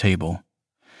against the table.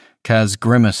 Kaz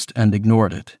grimaced and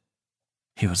ignored it.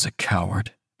 He was a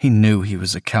coward. He knew he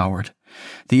was a coward.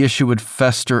 The issue would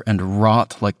fester and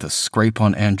rot like the scrape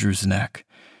on Andrew's neck.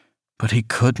 But he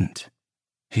couldn't.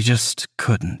 He just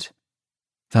couldn't.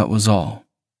 That was all.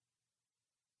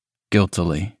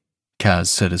 Guiltily, Kaz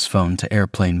set his phone to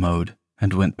airplane mode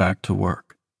and went back to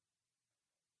work.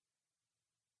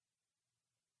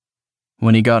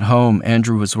 When he got home,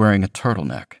 Andrew was wearing a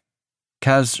turtleneck.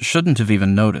 Kaz shouldn't have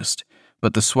even noticed,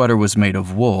 but the sweater was made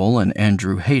of wool, and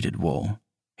Andrew hated wool.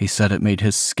 He said it made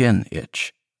his skin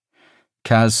itch.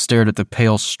 Kaz stared at the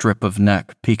pale strip of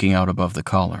neck peeking out above the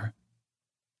collar.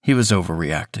 He was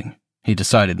overreacting. He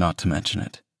decided not to mention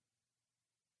it.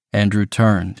 Andrew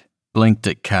turned, blinked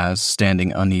at Kaz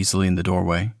standing uneasily in the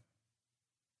doorway.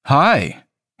 Hi,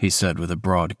 he said with a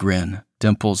broad grin,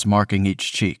 dimples marking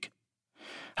each cheek.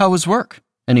 How was work?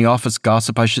 Any office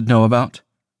gossip I should know about?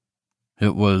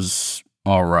 It was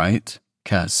all right,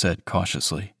 Kaz said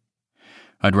cautiously.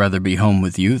 I'd rather be home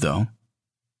with you, though.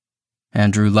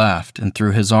 Andrew laughed and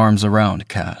threw his arms around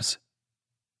Kaz.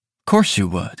 Course you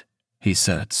would, he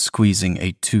said, squeezing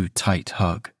a too tight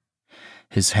hug.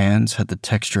 His hands had the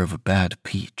texture of a bad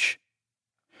peach.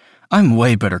 I'm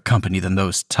way better company than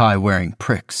those tie-wearing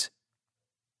pricks.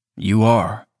 You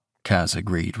are, Kaz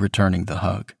agreed, returning the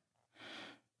hug.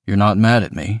 You're not mad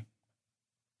at me?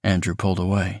 Andrew pulled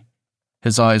away.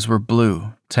 His eyes were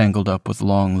blue, tangled up with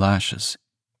long lashes.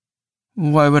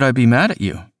 Why would I be mad at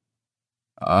you?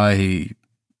 I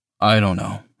don't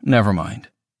know. Never mind,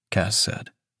 Kaz said.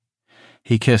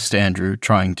 He kissed Andrew,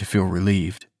 trying to feel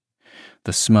relieved.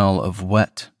 The smell of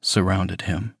wet surrounded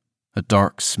him, a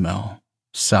dark smell,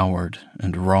 soured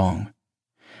and wrong.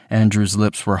 Andrew's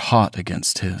lips were hot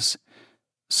against his.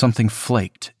 Something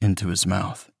flaked into his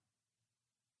mouth.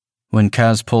 When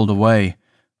Kaz pulled away,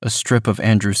 a strip of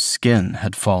Andrew's skin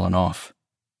had fallen off.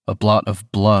 A blot of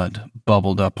blood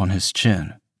bubbled up on his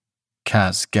chin.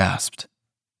 Kaz gasped.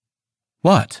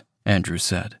 What? Andrew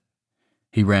said.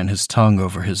 He ran his tongue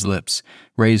over his lips,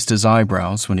 raised his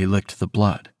eyebrows when he licked the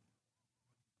blood.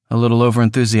 A little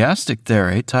overenthusiastic there,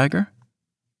 eh, Tiger?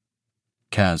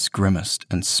 Kaz grimaced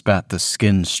and spat the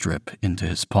skin strip into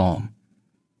his palm.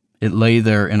 It lay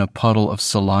there in a puddle of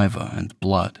saliva and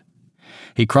blood.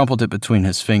 He crumpled it between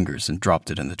his fingers and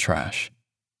dropped it in the trash.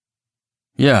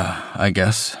 Yeah, I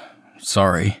guess.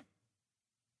 Sorry.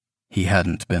 He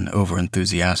hadn't been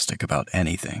overenthusiastic about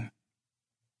anything.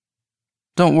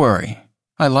 Don't worry.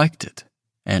 I liked it.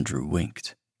 Andrew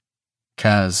winked.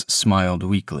 Kaz smiled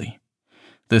weakly.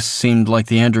 This seemed like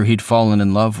the Andrew he'd fallen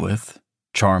in love with.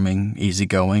 Charming,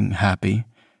 easygoing, happy.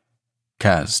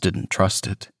 Kaz didn't trust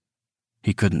it.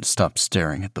 He couldn't stop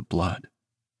staring at the blood.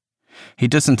 He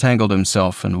disentangled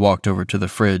himself and walked over to the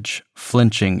fridge,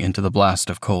 flinching into the blast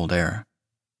of cold air.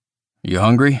 You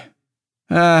hungry?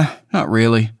 Not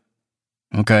really.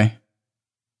 Okay.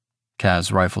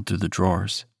 Kaz rifled through the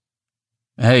drawers.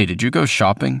 Hey, did you go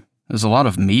shopping? There's a lot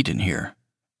of meat in here.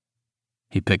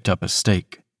 He picked up a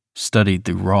steak, studied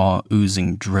the raw,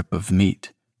 oozing drip of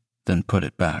meat, then put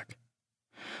it back.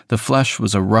 The flesh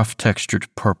was a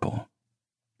rough-textured purple.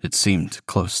 It seemed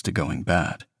close to going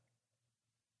bad.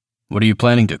 "What are you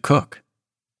planning to cook?"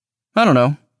 "I don't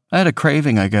know. I had a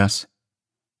craving, I guess."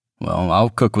 "Well, I'll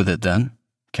cook with it then,"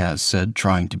 Kaz said,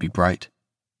 trying to be bright.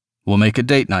 "We'll make a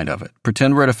date night of it.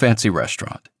 Pretend we're at a fancy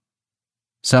restaurant."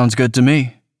 "Sounds good to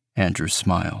me," Andrew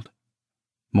smiled.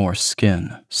 More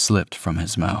skin slipped from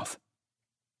his mouth.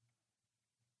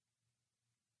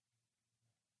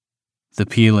 The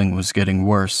peeling was getting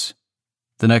worse.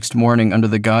 The next morning, under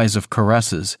the guise of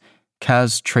caresses,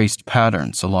 Kaz traced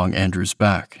patterns along Andrew's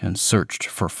back and searched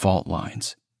for fault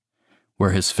lines.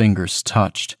 Where his fingers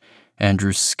touched,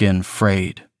 Andrew's skin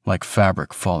frayed like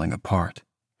fabric falling apart.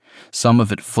 Some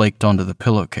of it flaked onto the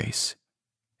pillowcase.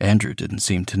 Andrew didn't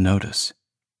seem to notice.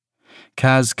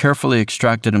 Kaz carefully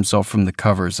extracted himself from the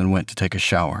covers and went to take a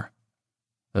shower.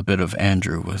 A bit of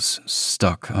Andrew was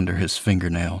stuck under his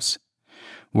fingernails.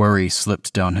 Worry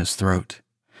slipped down his throat.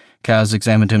 Kaz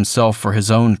examined himself for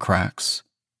his own cracks.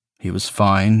 He was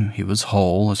fine. He was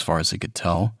whole, as far as he could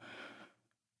tell.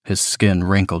 His skin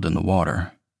wrinkled in the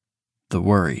water. The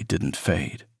worry didn't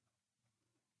fade.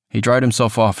 He dried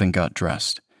himself off and got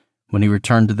dressed. When he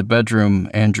returned to the bedroom,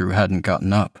 Andrew hadn't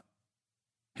gotten up.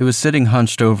 He was sitting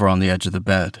hunched over on the edge of the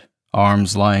bed,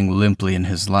 arms lying limply in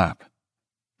his lap.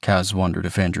 Kaz wondered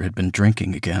if Andrew had been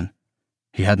drinking again.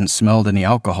 He hadn't smelled any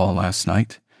alcohol last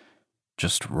night.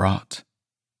 Just rot.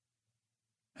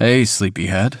 "Hey,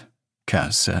 sleepyhead,"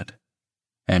 Kaz said.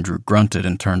 Andrew grunted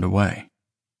and turned away.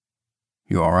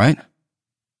 "You all right?"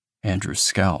 Andrew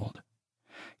scowled.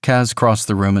 Kaz crossed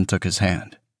the room and took his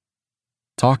hand.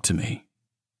 "Talk to me."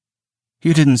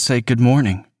 "You didn't say good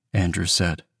morning," Andrew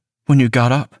said, "when you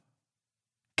got up."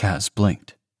 Kaz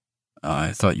blinked.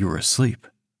 "I thought you were asleep."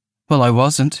 "Well, I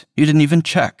wasn't. You didn't even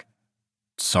check."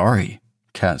 "Sorry,"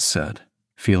 Kaz said,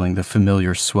 feeling the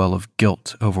familiar swell of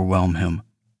guilt overwhelm him.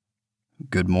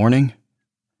 "Good morning."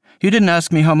 "You didn't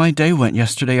ask me how my day went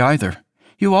yesterday either.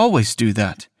 You always do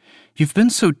that. You've been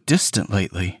so distant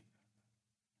lately."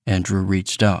 Andrew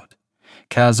reached out.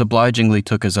 Kaz obligingly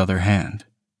took his other hand.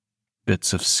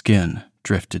 Bits of skin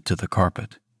drifted to the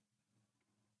carpet.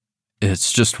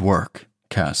 "It's just work,"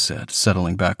 Kaz said,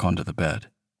 settling back onto the bed.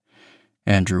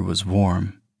 Andrew was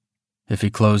warm. If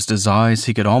he closed his eyes,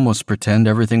 he could almost pretend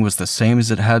everything was the same as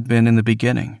it had been in the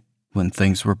beginning, when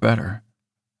things were better.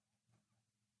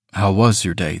 "How was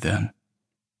your day, then?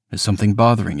 Is something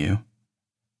bothering you?"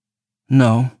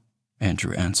 "No,"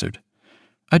 Andrew answered.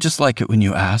 "I just like it when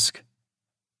you ask."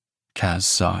 Kaz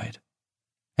sighed.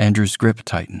 Andrew's grip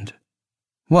tightened.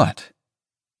 "What?"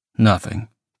 "Nothing,"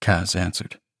 Kaz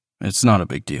answered. "It's not a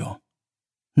big deal."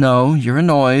 "No, you're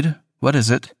annoyed. What is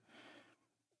it?"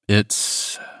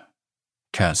 "It's..."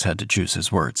 Kaz had to choose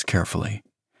his words carefully.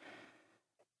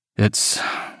 "It's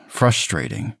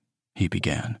frustrating," he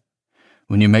began,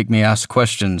 "when you make me ask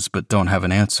questions but don't have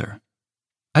an answer."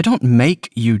 "I don't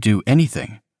make you do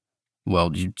anything."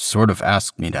 "Well, you sort of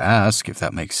asked me to ask, if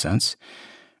that makes sense.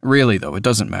 Really, though, it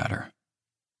doesn't matter."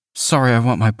 "Sorry, I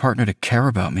want my partner to care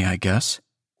about me, I guess."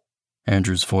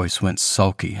 Andrew's voice went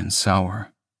sulky and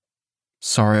sour.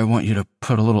 "Sorry, I want you to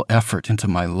put a little effort into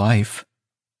my life."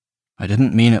 "I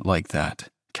didn't mean it like that,"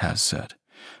 Kaz said.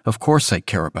 "Of course I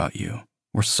care about you.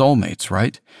 We're soulmates,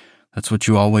 right? That's what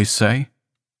you always say."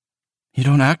 "You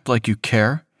don't act like you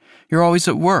care. You're always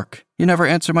at work. You never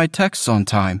answer my texts on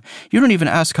time. You don't even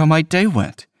ask how my day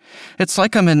went. It's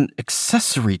like I'm an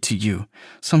accessory to you,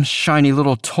 some shiny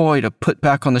little toy to put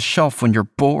back on the shelf when you're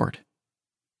bored."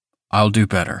 "I'll do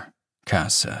better,"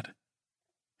 Kaz said.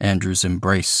 Andrew's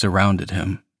embrace surrounded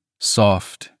him,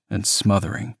 soft and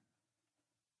smothering.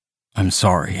 "I'm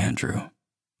sorry, Andrew.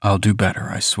 I'll do better,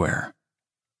 I swear."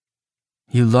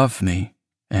 "You love me,"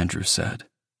 Andrew said.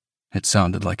 It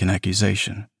sounded like an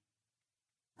accusation.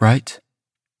 "Right?"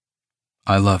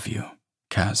 "I love you,"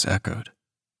 Kaz echoed.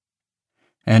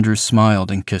 Andrew smiled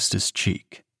and kissed his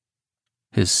cheek.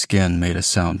 His skin made a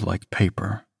sound like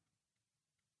paper.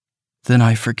 "Then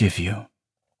I forgive you."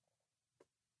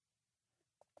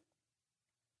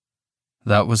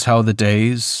 That was how the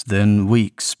days, then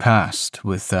weeks, passed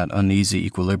with that uneasy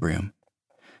equilibrium.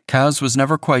 Kaz was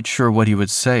never quite sure what he would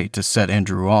say to set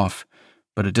Andrew off,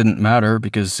 but it didn't matter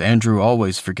because Andrew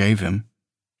always forgave him.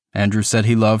 Andrew said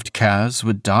he loved Kaz,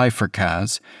 would die for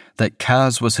Kaz, that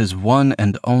Kaz was his one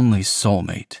and only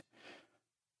soulmate.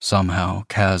 Somehow,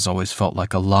 Kaz always felt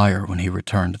like a liar when he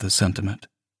returned the sentiment.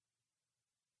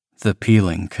 The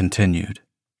peeling continued.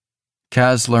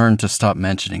 Kaz learned to stop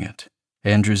mentioning it.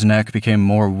 Andrew's neck became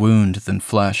more wound than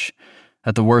flesh.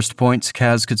 At the worst points,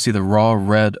 Kaz could see the raw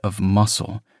red of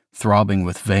muscle, throbbing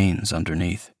with veins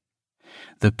underneath.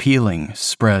 The peeling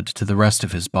spread to the rest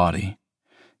of his body.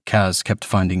 Kaz kept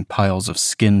finding piles of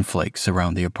skin flakes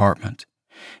around the apartment.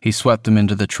 He swept them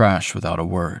into the trash without a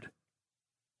word.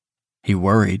 He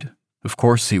worried. Of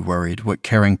course he worried. What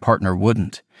caring partner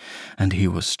wouldn't? And he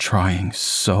was trying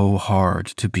so hard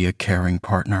to be a caring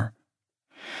partner.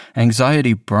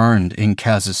 Anxiety burned in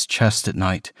Kaz's chest at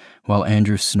night while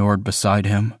Andrew snored beside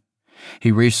him.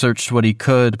 He researched what he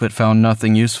could but found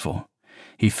nothing useful.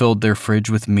 He filled their fridge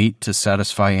with meat to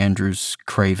satisfy Andrew's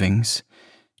cravings.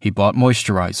 He bought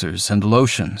moisturizers and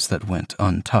lotions that went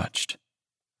untouched.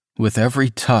 With every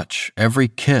touch, every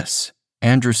kiss,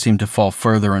 Andrew seemed to fall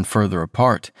further and further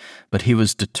apart, but he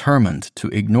was determined to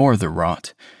ignore the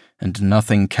rot, and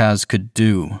nothing Kaz could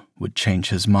do would change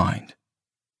his mind.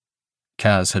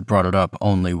 Kaz had brought it up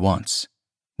only once.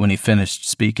 When he finished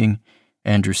speaking,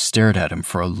 Andrew stared at him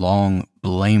for a long,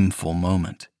 blameful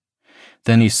moment.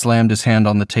 Then he slammed his hand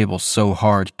on the table so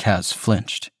hard Kaz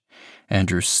flinched.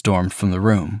 Andrew stormed from the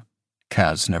room.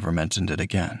 Kaz never mentioned it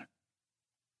again.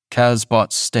 Kaz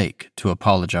bought steak to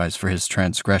apologize for his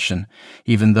transgression,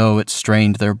 even though it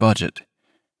strained their budget.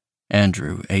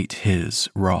 Andrew ate his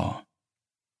raw.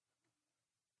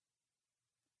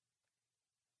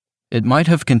 It might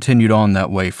have continued on that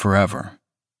way forever,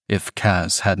 if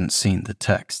Kaz hadn't seen the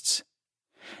texts.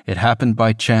 It happened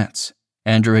by chance.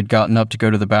 Andrew had gotten up to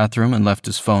go to the bathroom and left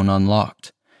his phone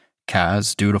unlocked.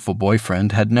 Kaz, dutiful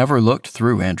boyfriend, had never looked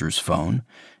through Andrew's phone.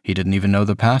 He didn't even know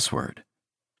the password.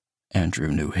 Andrew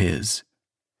knew his.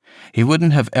 He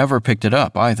wouldn't have ever picked it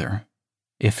up either,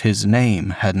 if his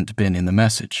name hadn't been in the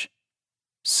message.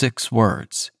 6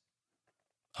 words.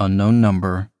 Unknown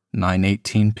number,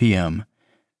 9:18 p.m.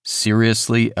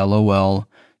 Seriously, LOL,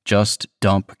 just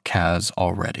dump Kaz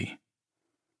already.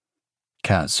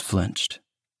 Kaz flinched.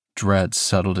 Dread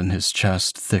settled in his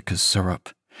chest, thick as syrup.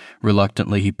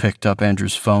 Reluctantly, he picked up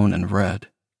Andrew's phone and read.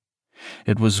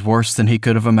 It was worse than he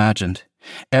could have imagined.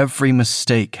 Every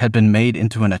mistake had been made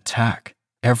into an attack.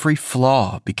 Every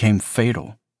flaw became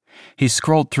fatal. He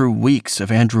scrolled through weeks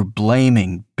of Andrew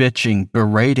blaming, bitching,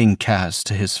 berating Kaz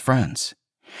to his friends.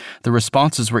 The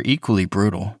responses were equally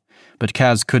brutal, but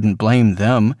Kaz couldn't blame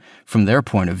them. From their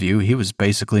point of view, he was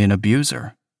basically an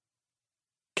abuser.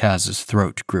 Kaz's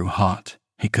throat grew hot.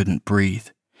 He couldn't breathe.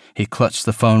 He clutched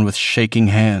the phone with shaking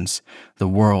hands. The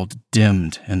world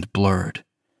dimmed and blurred.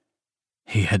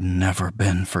 He had never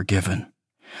been forgiven.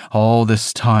 All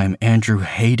this time, Andrew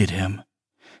hated him.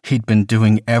 He'd been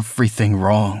doing everything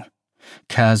wrong.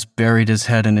 Kaz buried his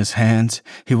head in his hands.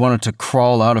 He wanted to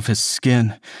crawl out of his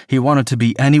skin. He wanted to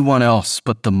be anyone else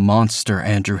but the monster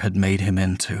Andrew had made him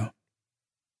into.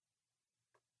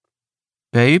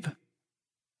 "Babe?"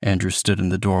 Andrew stood in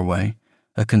the doorway,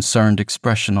 a concerned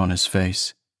expression on his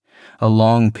face. A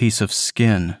long piece of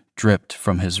skin dripped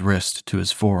from his wrist to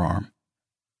his forearm.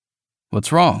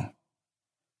 "What's wrong?"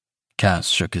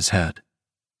 Kaz shook his head.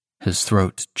 His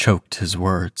throat choked his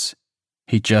words.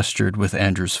 He gestured with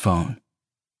Andrew's phone.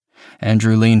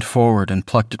 Andrew leaned forward and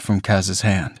plucked it from Kaz's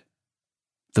hand.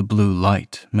 The blue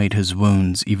light made his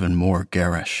wounds even more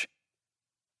garish.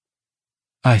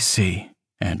 "I see,"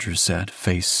 Andrew said,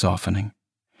 face softening.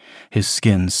 His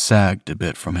skin sagged a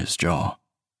bit from his jaw.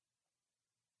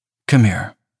 "Come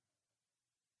here."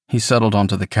 He settled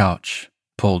onto the couch,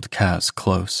 pulled Kaz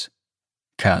close.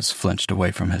 Kaz flinched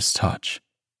away from his touch.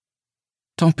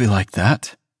 "Don't be like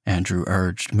that," Andrew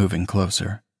urged, moving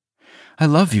closer. "I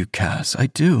love you, Kaz, I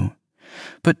do.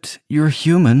 But you're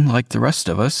human like the rest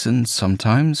of us, and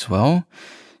sometimes, well,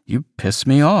 you piss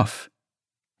me off.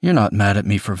 You're not mad at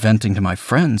me for venting to my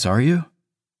friends, are you?"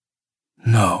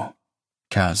 "No,"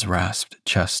 Kaz rasped,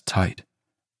 chest tight.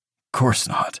 "Course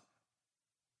not."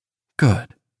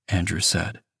 "Good," Andrew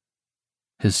said.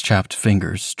 His chapped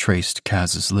fingers traced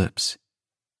Kaz's lips.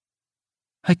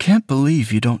 "I can't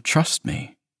believe you don't trust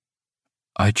me."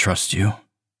 "I trust you."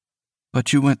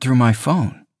 "But you went through my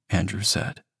phone," Andrew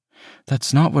said.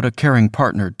 "That's not what a caring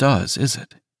partner does, is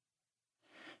it?"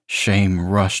 Shame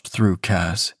rushed through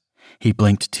Kaz. He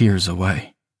blinked tears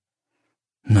away.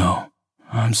 "No,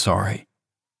 I'm sorry."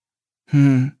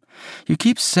 You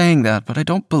keep saying that, but I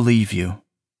don't believe you."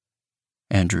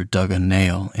 Andrew dug a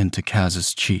nail into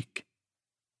Kaz's cheek.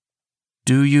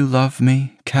 "Do you love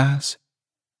me, Kaz?"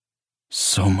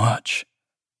 "So much."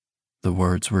 The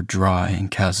words were dry in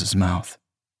Kaz's mouth.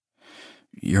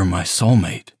 "You're my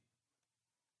soulmate."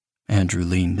 Andrew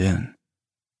leaned in.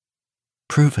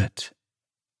 "Prove it."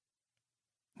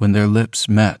 When their lips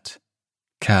met,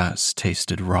 Kaz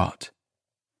tasted rot.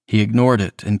 He ignored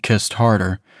it and kissed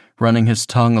harder, running his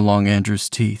tongue along Andrew's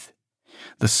teeth.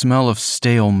 The smell of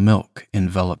stale milk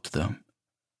enveloped them.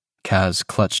 Kaz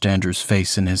clutched Andrew's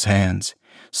face in his hands.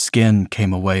 Skin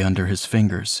came away under his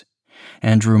fingers.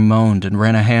 Andrew moaned and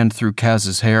ran a hand through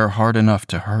Kaz's hair hard enough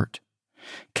to hurt.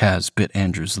 Kaz bit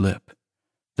Andrew's lip.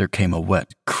 There came a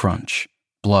wet crunch.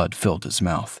 Blood filled his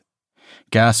mouth.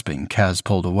 Gasping, Kaz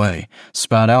pulled away,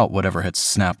 spat out whatever had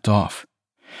snapped off.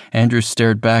 Andrew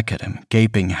stared back at him,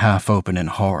 gaping half open in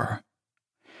horror.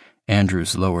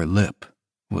 Andrew's lower lip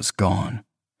was gone.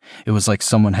 It was like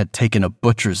someone had taken a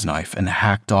butcher's knife and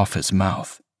hacked off his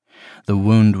mouth. The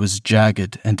wound was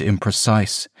jagged and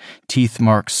imprecise. Teeth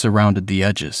marks surrounded the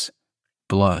edges.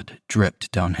 Blood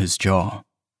dripped down his jaw.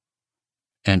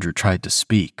 Andrew tried to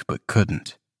speak, but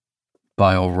couldn't.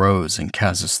 Bile rose in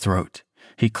Kaz's throat.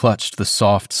 He clutched the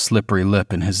soft, slippery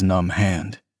lip in his numb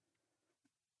hand.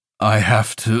 "I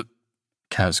have to..."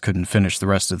 Kaz couldn't finish the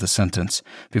rest of the sentence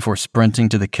before sprinting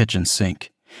to the kitchen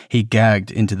sink. He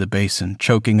gagged into the basin,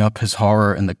 choking up his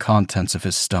horror and the contents of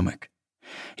his stomach.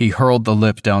 He hurled the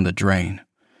lip down the drain.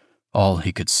 All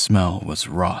he could smell was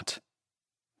rot.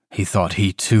 He thought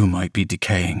he too might be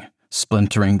decaying,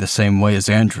 splintering the same way as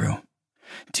Andrew.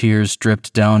 Tears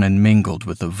dripped down and mingled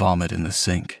with the vomit in the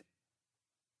sink.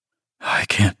 "I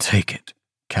can't take it,"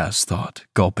 Kaz thought,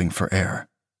 gulping for air.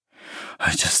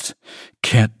 "I just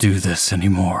can't do this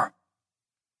anymore."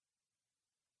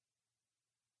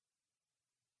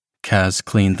 Kaz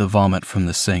cleaned the vomit from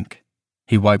the sink.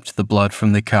 He wiped the blood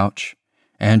from the couch.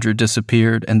 Andrew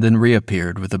disappeared and then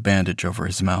reappeared with a bandage over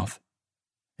his mouth.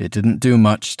 It didn't do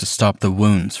much to stop the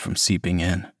wounds from seeping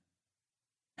in.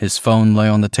 His phone lay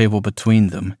on the table between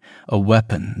them, a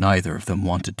weapon neither of them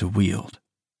wanted to wield.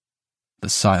 The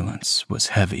silence was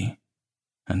heavy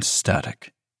and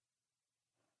static.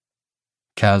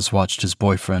 Kaz watched his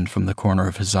boyfriend from the corner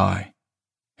of his eye.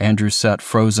 Andrew sat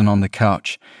frozen on the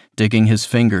couch, digging his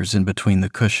fingers in between the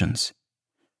cushions.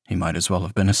 He might as well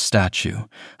have been a statue,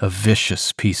 a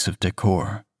vicious piece of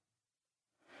decor.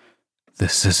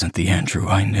 "This isn't the Andrew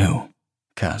I knew,"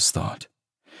 Kaz thought.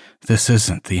 "This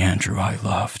isn't the Andrew I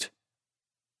loved."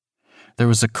 There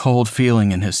was a cold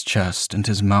feeling in his chest and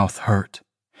his mouth hurt.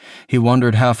 He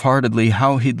wondered half-heartedly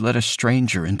how he'd let a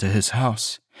stranger into his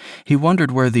house. He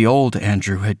wondered where the old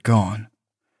Andrew had gone.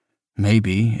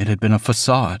 Maybe it had been a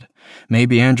facade.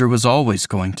 Maybe Andrew was always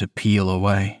going to peel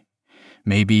away.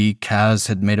 Maybe Kaz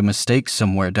had made a mistake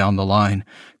somewhere down the line,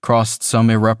 crossed some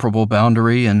irreparable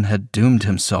boundary, and had doomed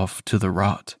himself to the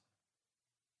rot.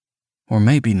 Or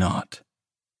maybe not.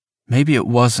 Maybe it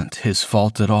wasn't his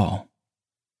fault at all.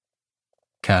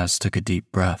 Kaz took a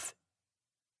deep breath.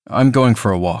 "I'm going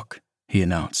for a walk," he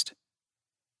announced.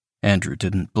 Andrew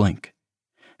didn't blink.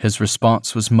 His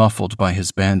response was muffled by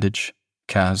his bandage.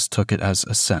 Kaz took it as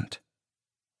assent.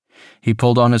 He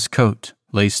pulled on his coat,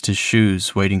 laced his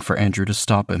shoes, waiting for Andrew to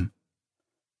stop him.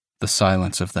 The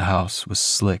silence of the house was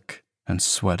slick and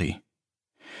sweaty.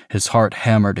 His heart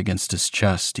hammered against his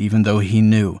chest, even though he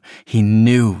knew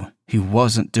he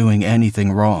wasn't doing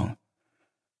anything wrong.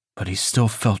 But he still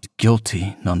felt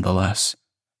guilty nonetheless.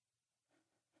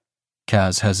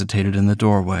 Kaz hesitated in the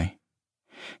doorway.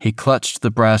 He clutched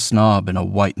the brass knob in a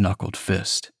white-knuckled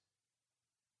fist.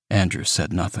 Andrew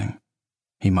said nothing.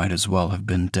 He might as well have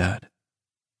been dead.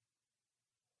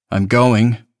 "I'm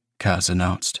going," Kaz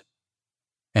announced.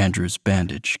 Andrew's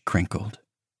bandage crinkled.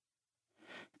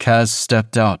 Kaz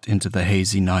stepped out into the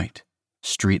hazy night,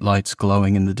 streetlights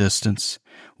glowing in the distance.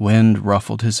 Wind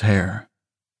ruffled his hair.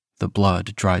 The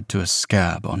blood dried to a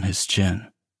scab on his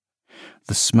chin.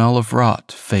 The smell of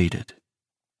rot faded.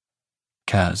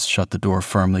 Kaz shut the door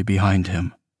firmly behind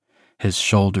him. His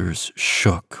shoulders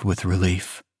shook with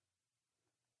relief.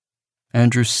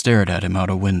 Andrew stared at him out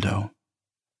a window.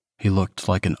 He looked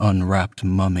like an unwrapped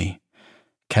mummy.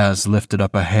 Kaz lifted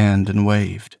up a hand and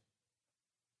waved.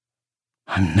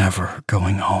 "I'm never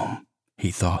going home,"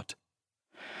 he thought.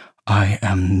 "I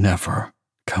am never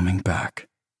coming back."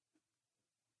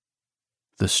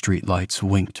 The streetlights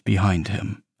winked behind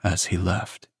him as he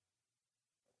left.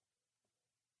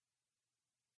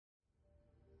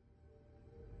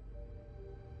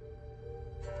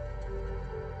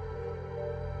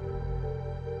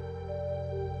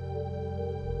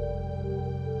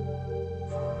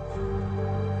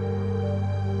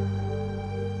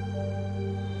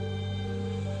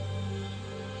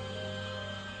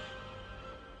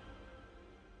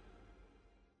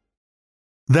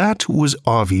 That was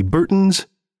Avi Burton's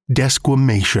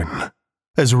Desquamation,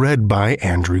 as read by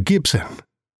Andrew Gibson.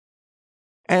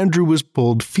 Andrew was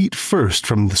pulled feet first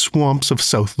from the swamps of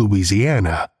South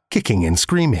Louisiana, kicking and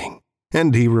screaming,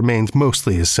 and he remains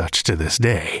mostly as such to this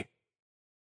day.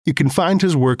 You can find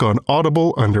his work on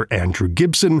Audible under Andrew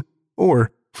Gibson,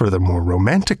 or, for the more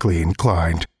romantically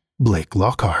inclined, Blake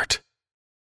Lockhart.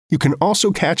 You can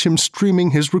also catch him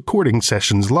streaming his recording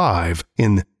sessions live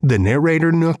in the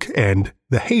Narrator Nook and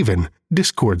the Haven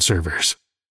Discord servers,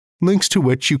 links to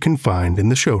which you can find in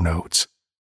the show notes.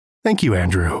 Thank you,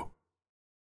 Andrew.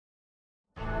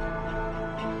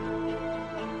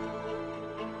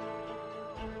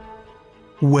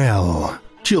 Well,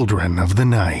 children of the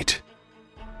night,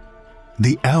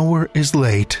 the hour is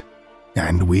late,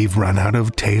 and we've run out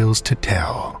of tales to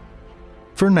tell.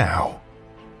 For now.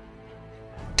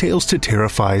 Tales to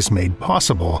Terrify is made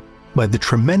possible by the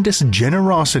tremendous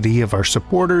generosity of our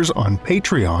supporters on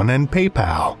Patreon and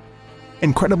PayPal.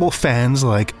 Incredible fans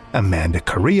like Amanda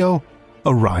Carrillo,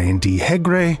 Orion D.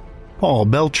 Hegre, Paul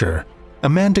Belcher,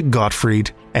 Amanda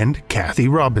Gottfried, and Kathy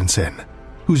Robinson,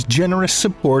 whose generous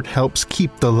support helps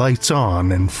keep the lights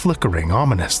on and flickering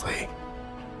ominously.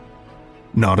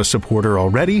 Not a supporter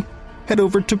already? Head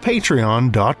over to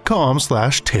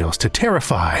patreon.com/Tales to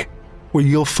Terrify, where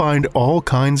you'll find all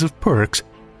kinds of perks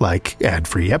like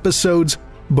ad-free episodes,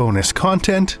 bonus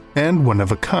content, and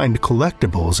one-of-a-kind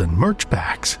collectibles and merch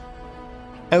packs.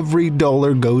 Every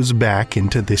dollar goes back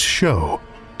into this show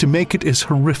to make it as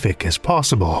horrific as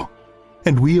possible,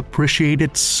 and we appreciate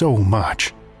it so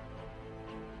much.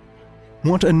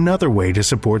 Want another way to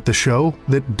support the show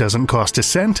that doesn't cost a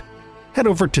cent? Head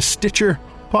over to Stitcher,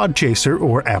 Podchaser,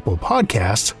 or Apple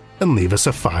Podcasts and leave us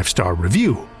a 5-star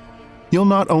review. You'll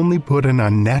not only put an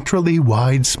unnaturally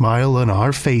wide smile on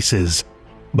our faces,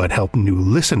 but help new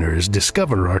listeners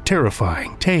discover our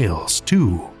terrifying tales,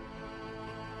 too.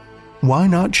 Why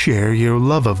not share your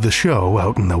love of the show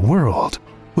out in the world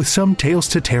with some Tales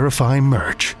to Terrify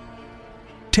merch?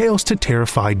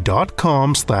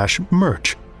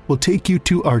 TalesToTerrify.com/merch will take you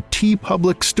to our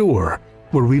TeePublic store,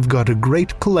 where we've got a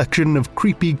great collection of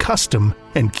creepy custom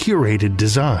and curated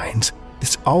designs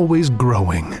that's always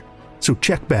growing, so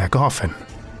check back often.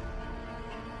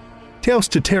 Tales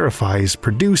to Terrify is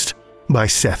produced by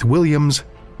Seth Williams,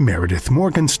 Meredith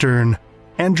Morgenstern,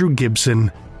 Andrew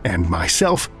Gibson, and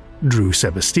myself, Drew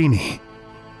Sebastini,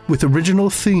 with original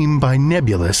theme by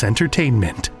Nebulous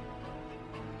Entertainment.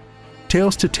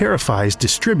 Tales to Terrify is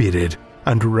distributed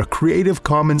under a Creative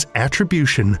Commons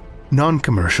Attribution,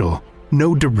 Non-Commercial,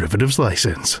 No Derivatives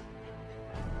license.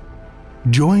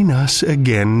 Join us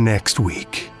again next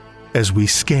week as we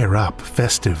scare up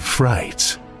festive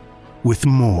frights with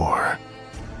more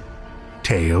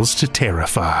Tales to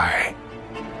Terrify.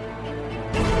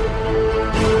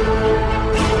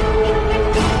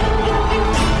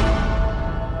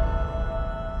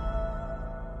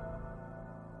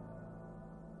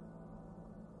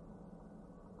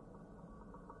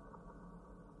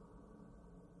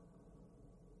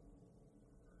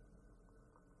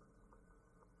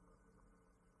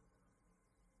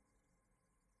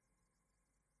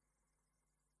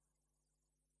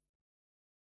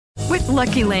 With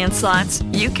Lucky Land Slots,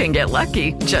 you can get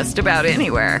lucky just about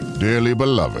anywhere. Dearly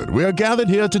beloved, we are gathered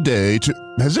here today to...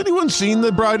 Has anyone seen the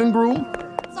bride and groom?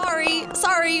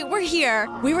 Sorry, we're here.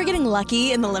 We were getting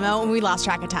lucky in the limo and we lost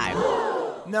track of time.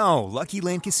 No, Lucky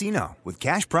Land Casino, with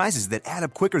cash prizes that add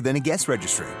up quicker than a guest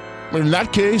registry. In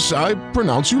that case, I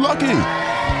pronounce you lucky.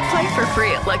 Play for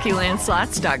free at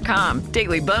LuckyLandSlots.com.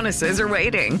 Daily bonuses are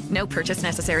waiting. No purchase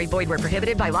necessary. Void where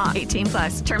prohibited by law.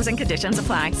 18+. Terms and conditions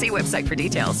apply. See website for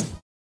details.